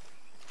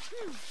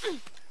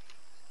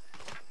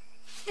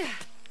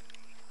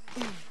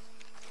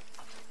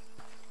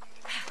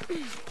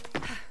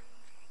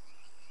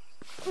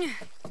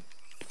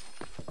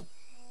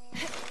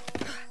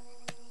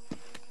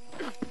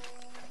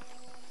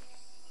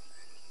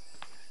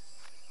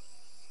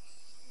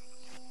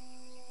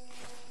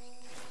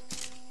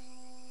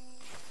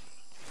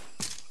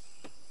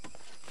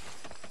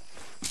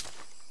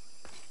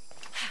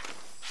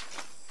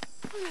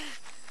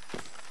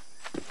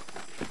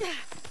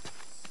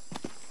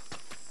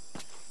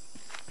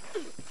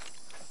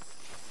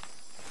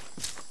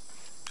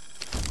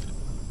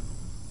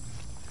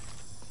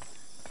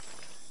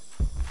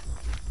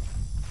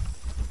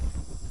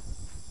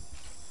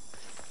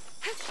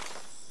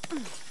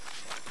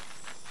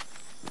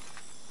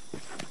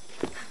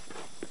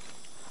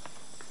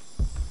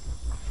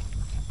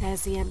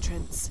 There's the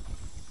entrance.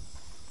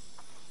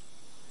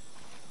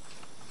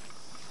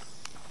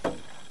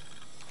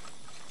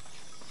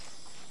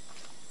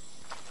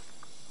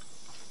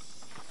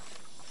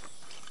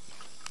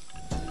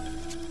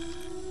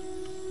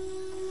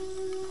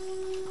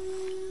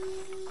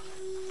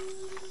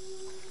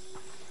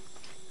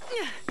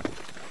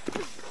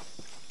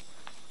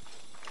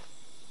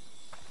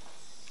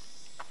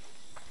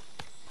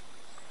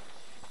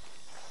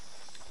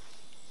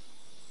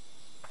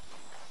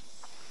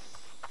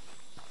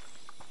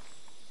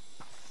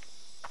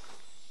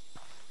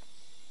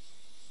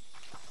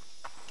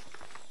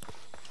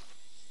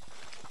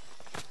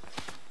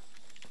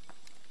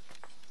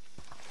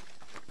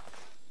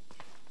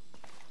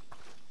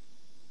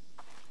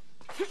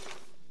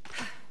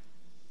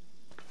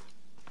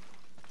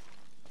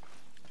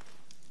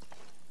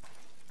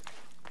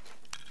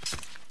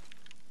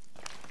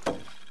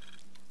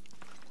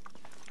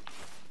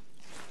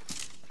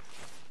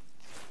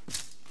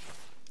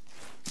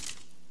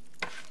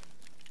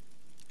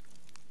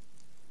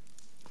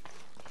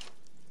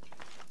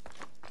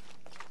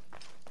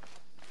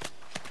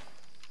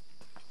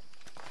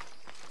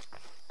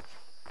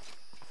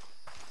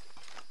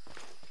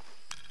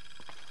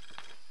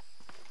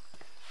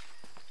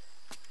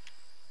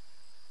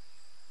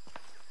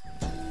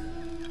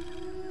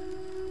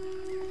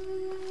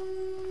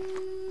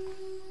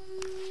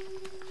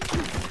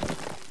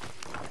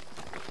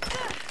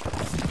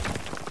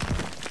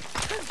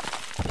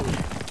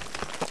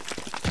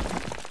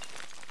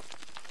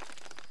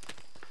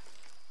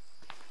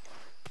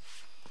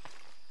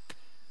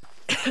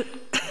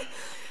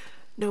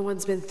 No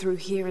one's been through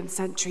here in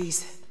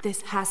centuries.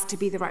 This has to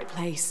be the right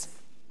place.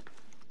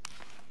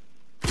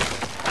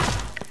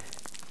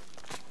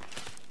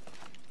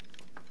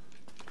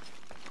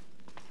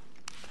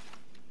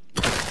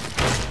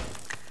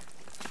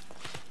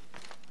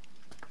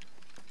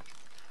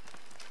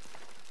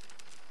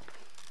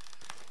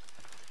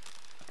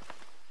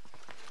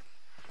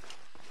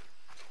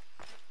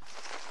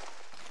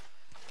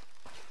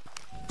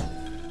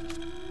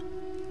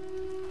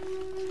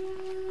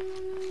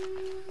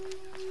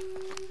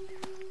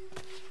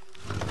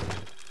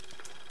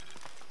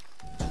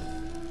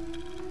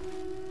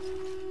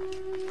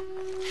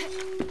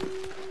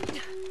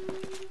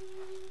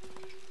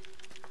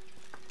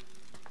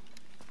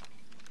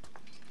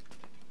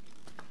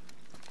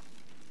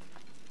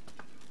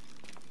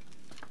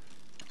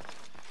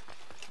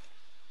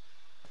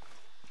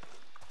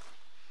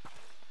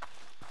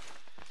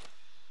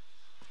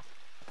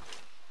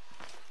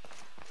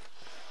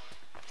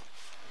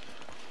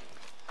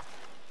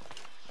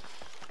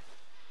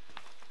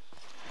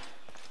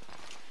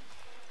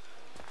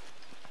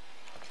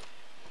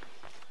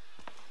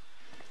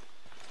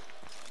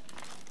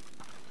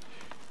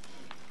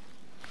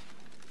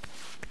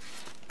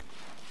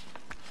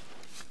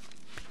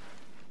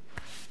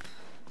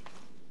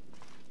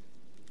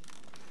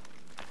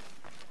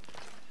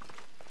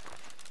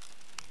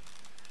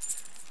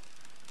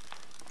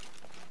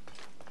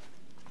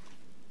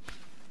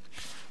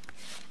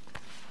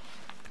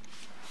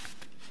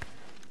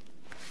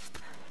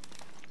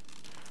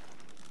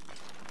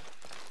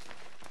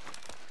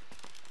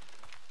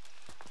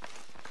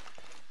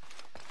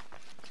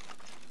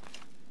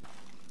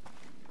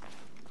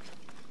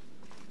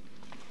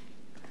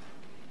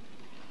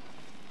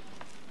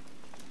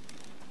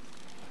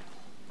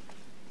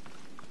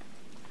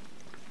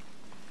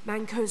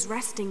 Manco's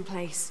resting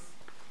place.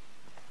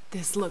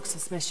 This looks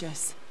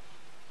suspicious.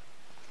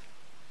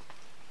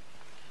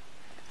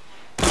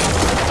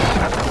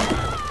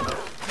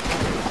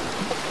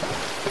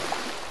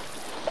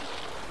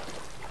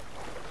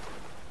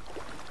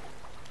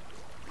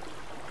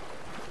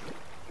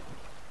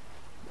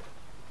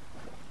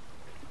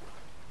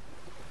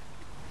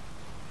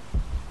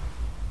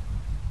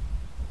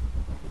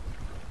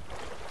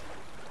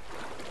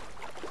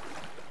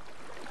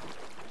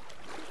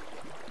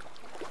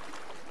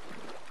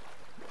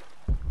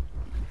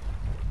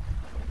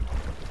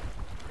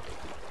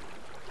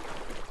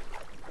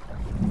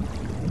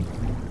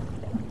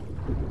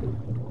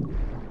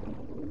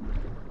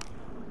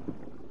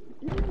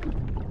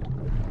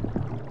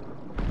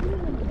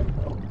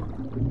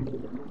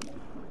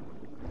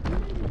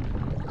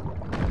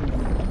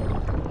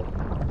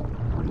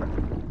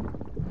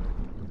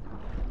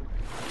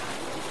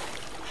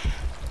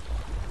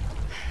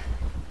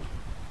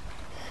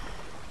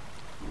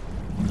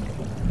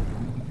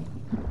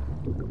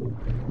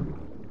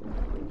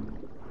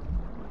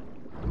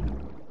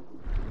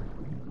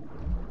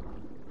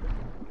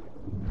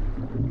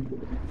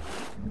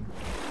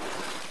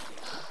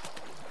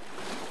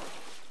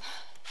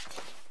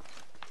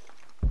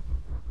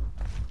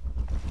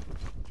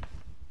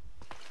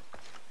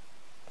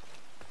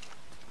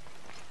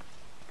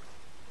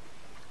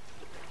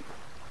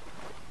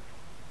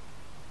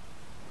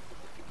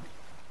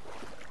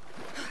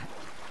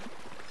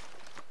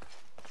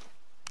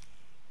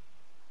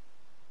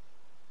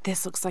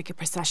 This looks like a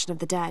procession of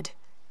the dead.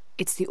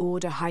 It's the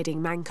Order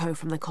hiding Manco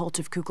from the cult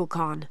of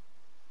Kukulkan.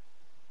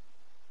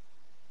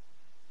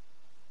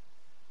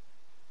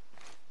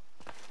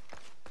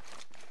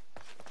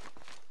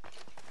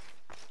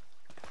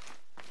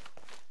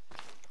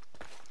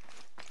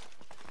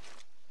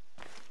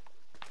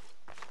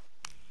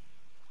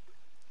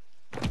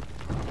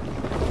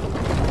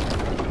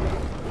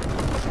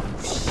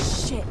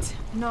 Shit,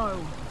 no.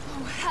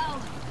 Oh,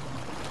 hell!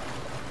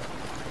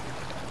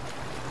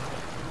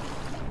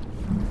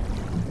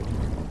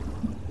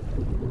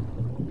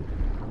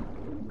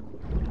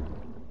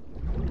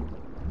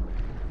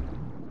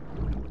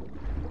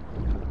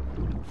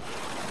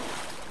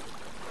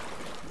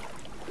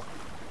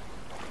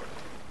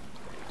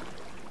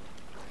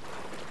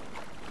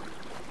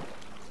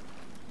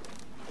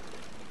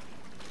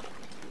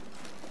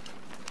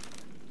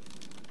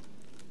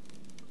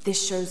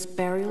 This shows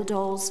burial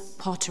dolls,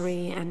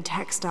 pottery, and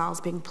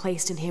textiles being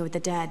placed in here with the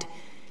dead.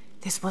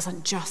 This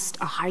wasn't just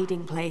a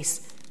hiding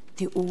place.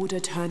 The Order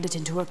turned it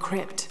into a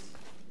crypt.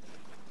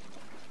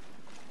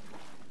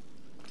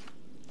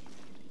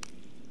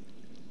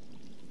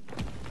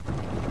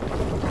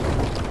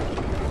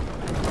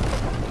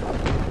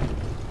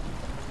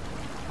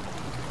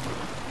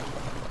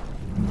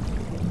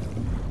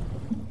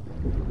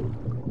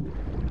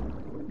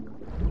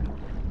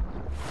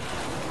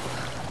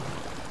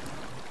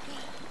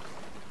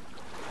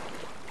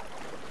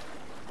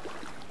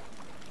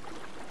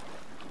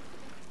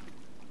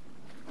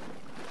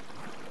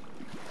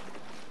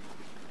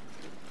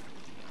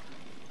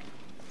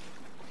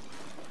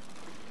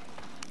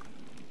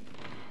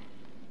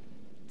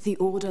 The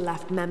Order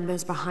left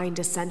members behind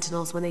as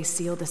sentinels when they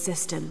sealed the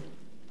system.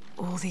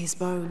 All these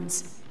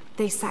bones.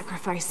 They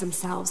sacrificed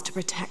themselves to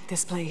protect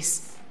this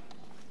place.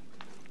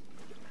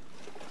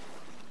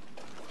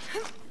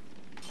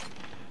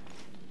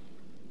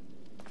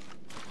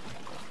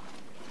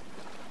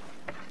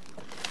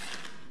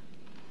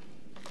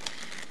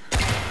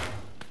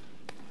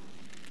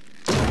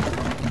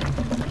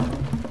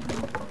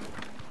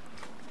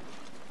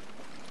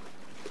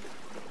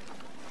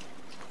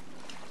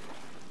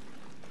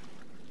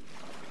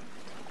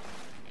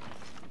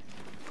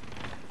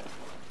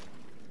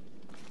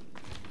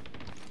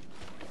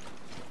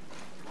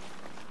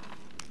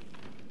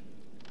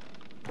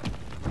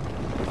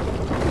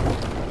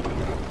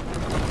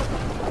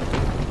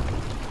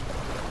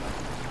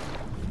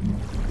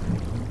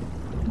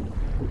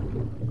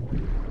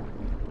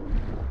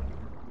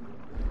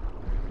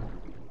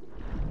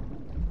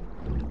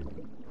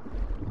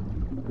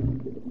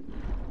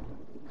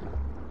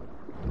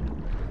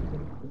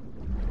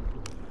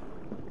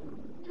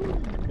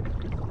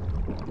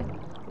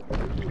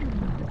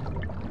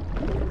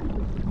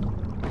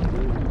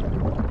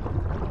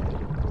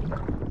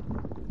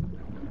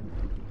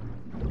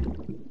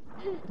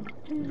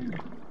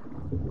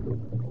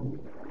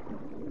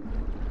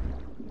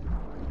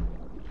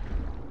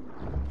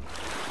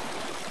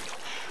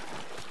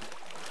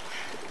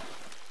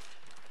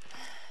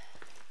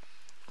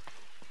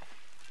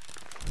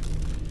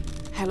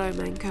 Hello,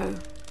 Manco.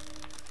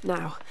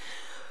 Now,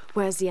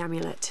 where's the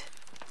amulet?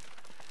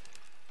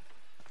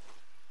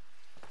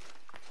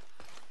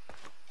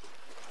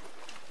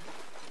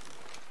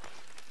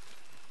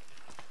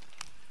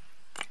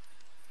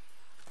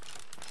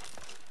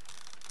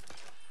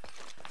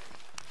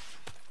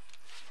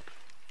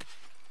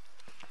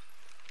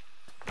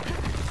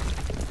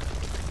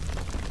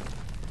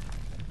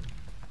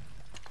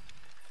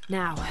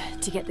 Now,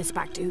 to get this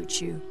back to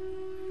Uchu.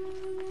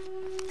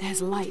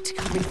 There's light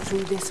coming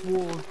through this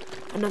wall.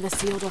 Another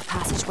sealed-off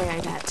passageway, I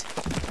bet.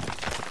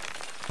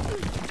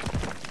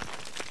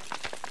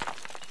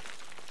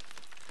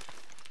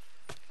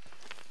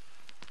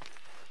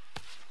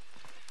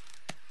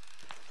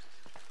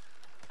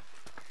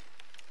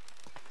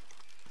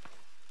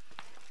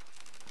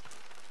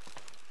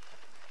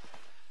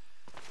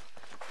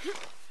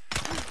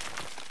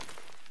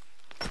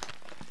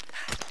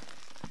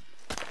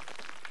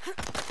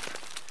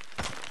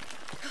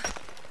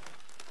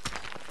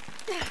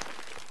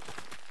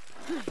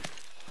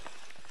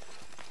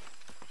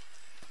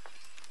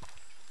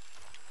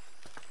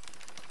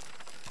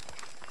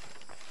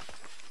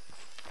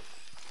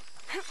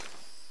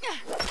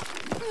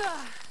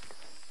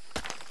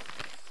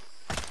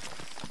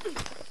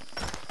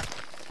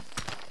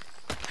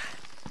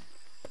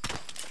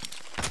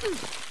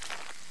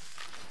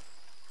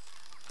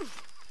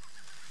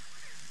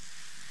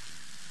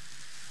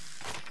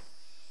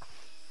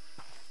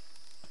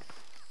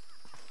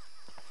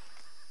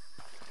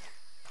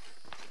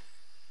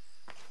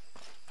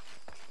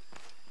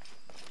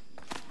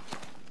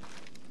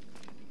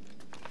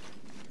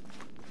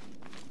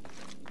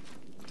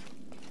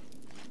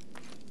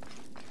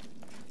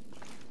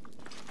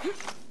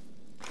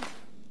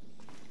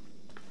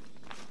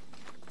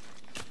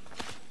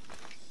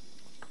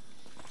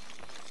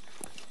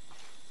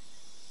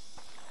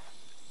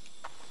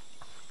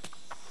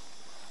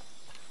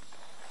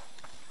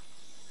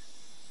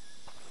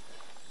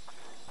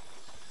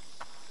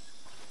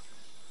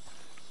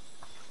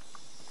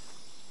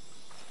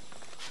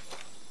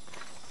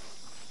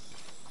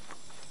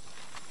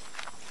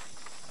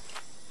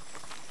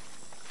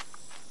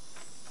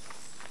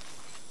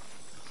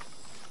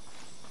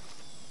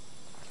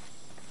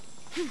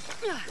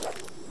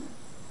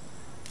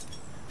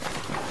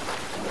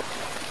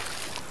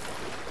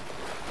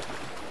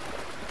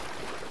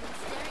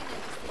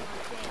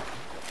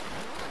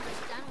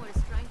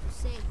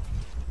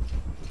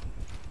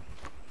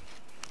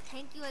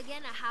 Thank you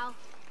again, Ahau.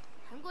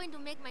 I'm going to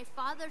make my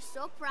father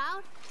so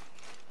proud.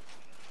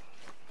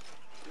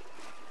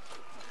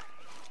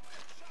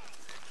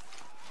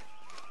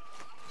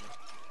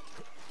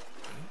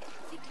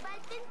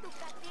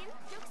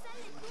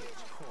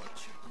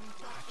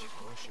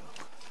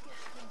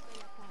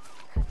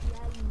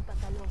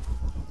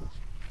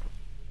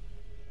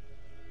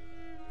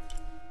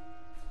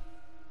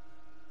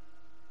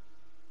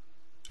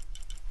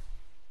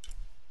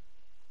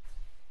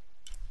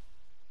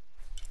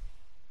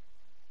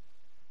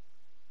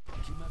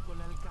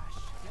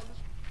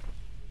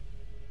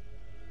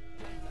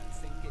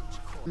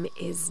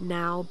 Is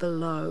now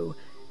below.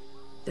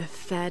 The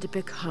fed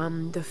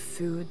become the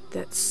food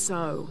that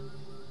sow.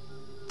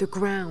 The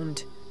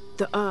ground,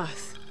 the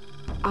earth,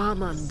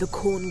 Amun, the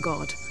corn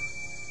god.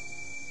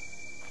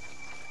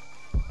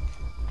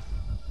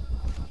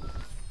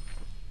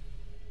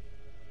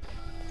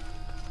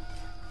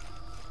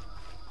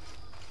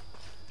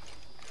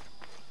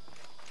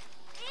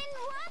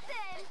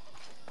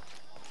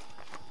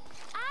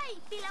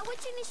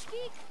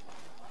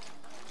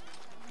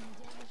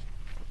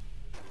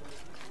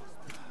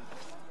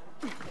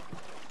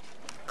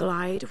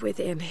 Glide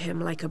within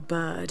him like a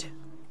bird,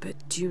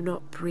 but do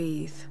not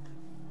breathe.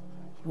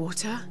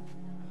 Water?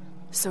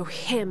 So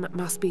him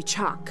must be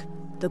Chuck,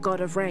 the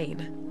god of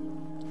rain.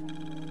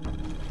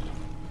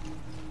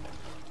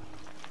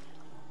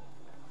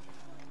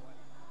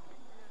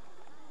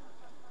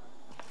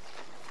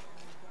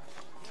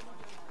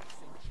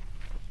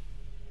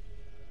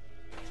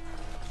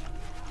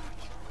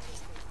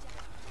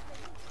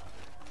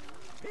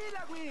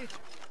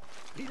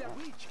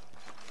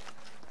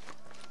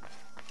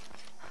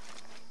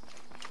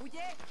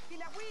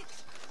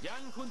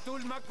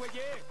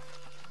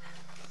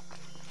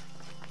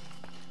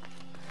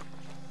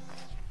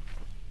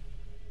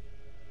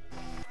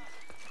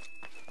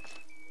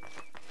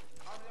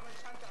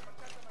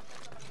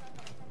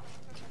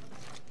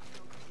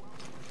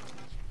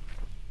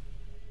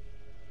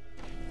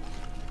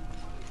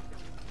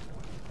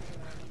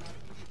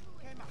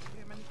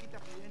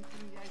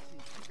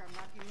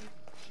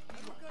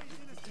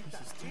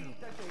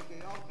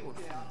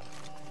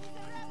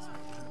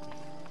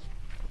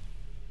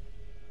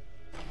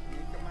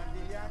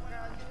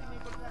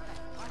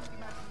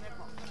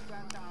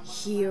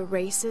 He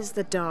erases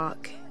the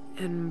dark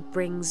and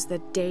brings the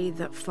day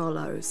that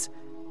follows.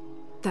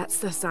 That's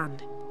the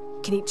sun.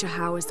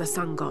 Kinichahau is the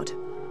sun god.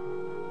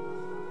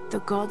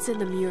 The gods in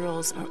the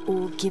murals are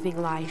all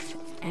giving life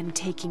and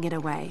taking it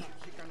away.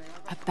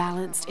 A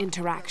balanced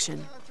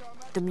interaction.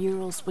 The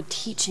murals were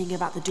teaching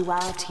about the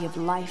duality of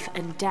life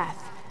and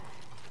death.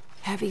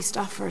 Heavy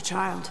stuff for a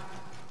child.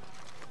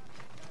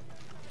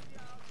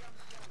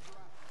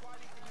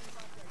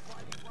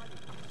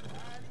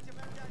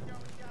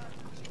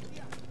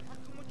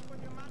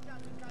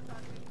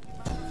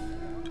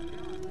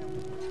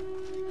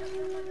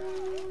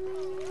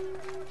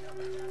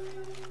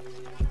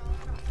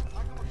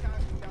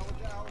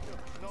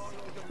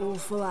 All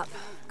full up.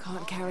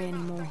 Can't carry any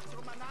more.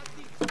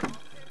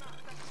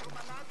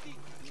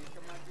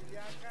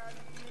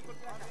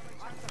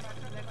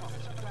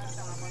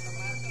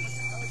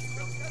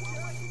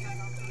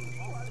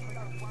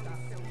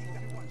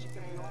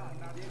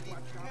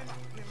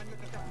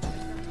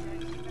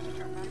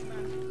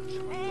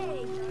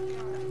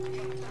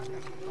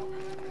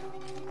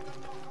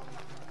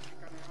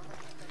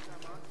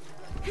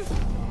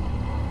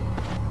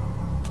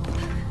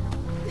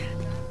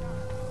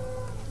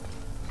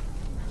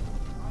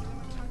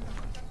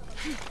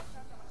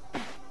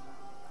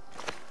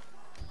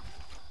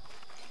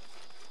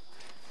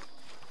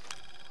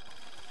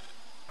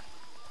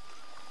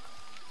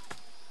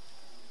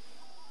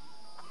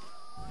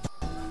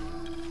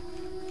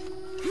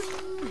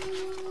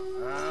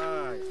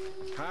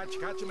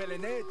 catch him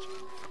in edge.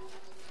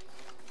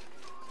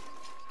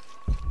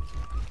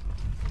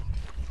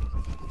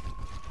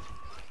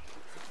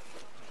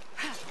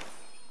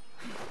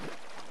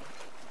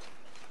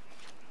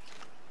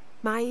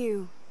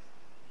 Mayu,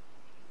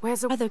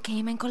 where's the brother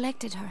came and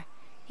collected her.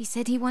 He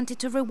said he wanted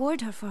to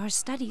reward her for her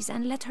studies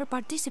and let her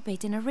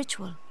participate in a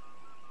ritual.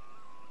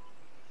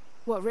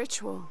 What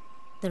ritual?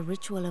 The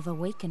ritual of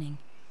awakening.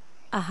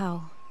 A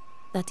how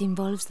that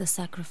involves the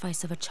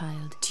sacrifice of a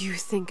child. Do you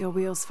think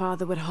Awil's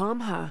father would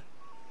harm her?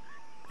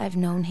 I've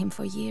known him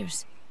for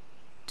years.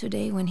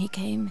 Today when he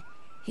came,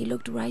 he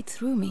looked right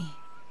through me.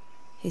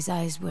 His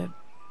eyes were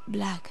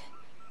black,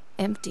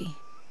 empty.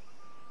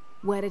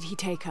 Where did he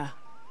take her?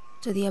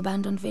 To the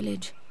abandoned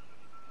village.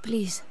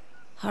 Please,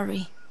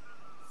 hurry.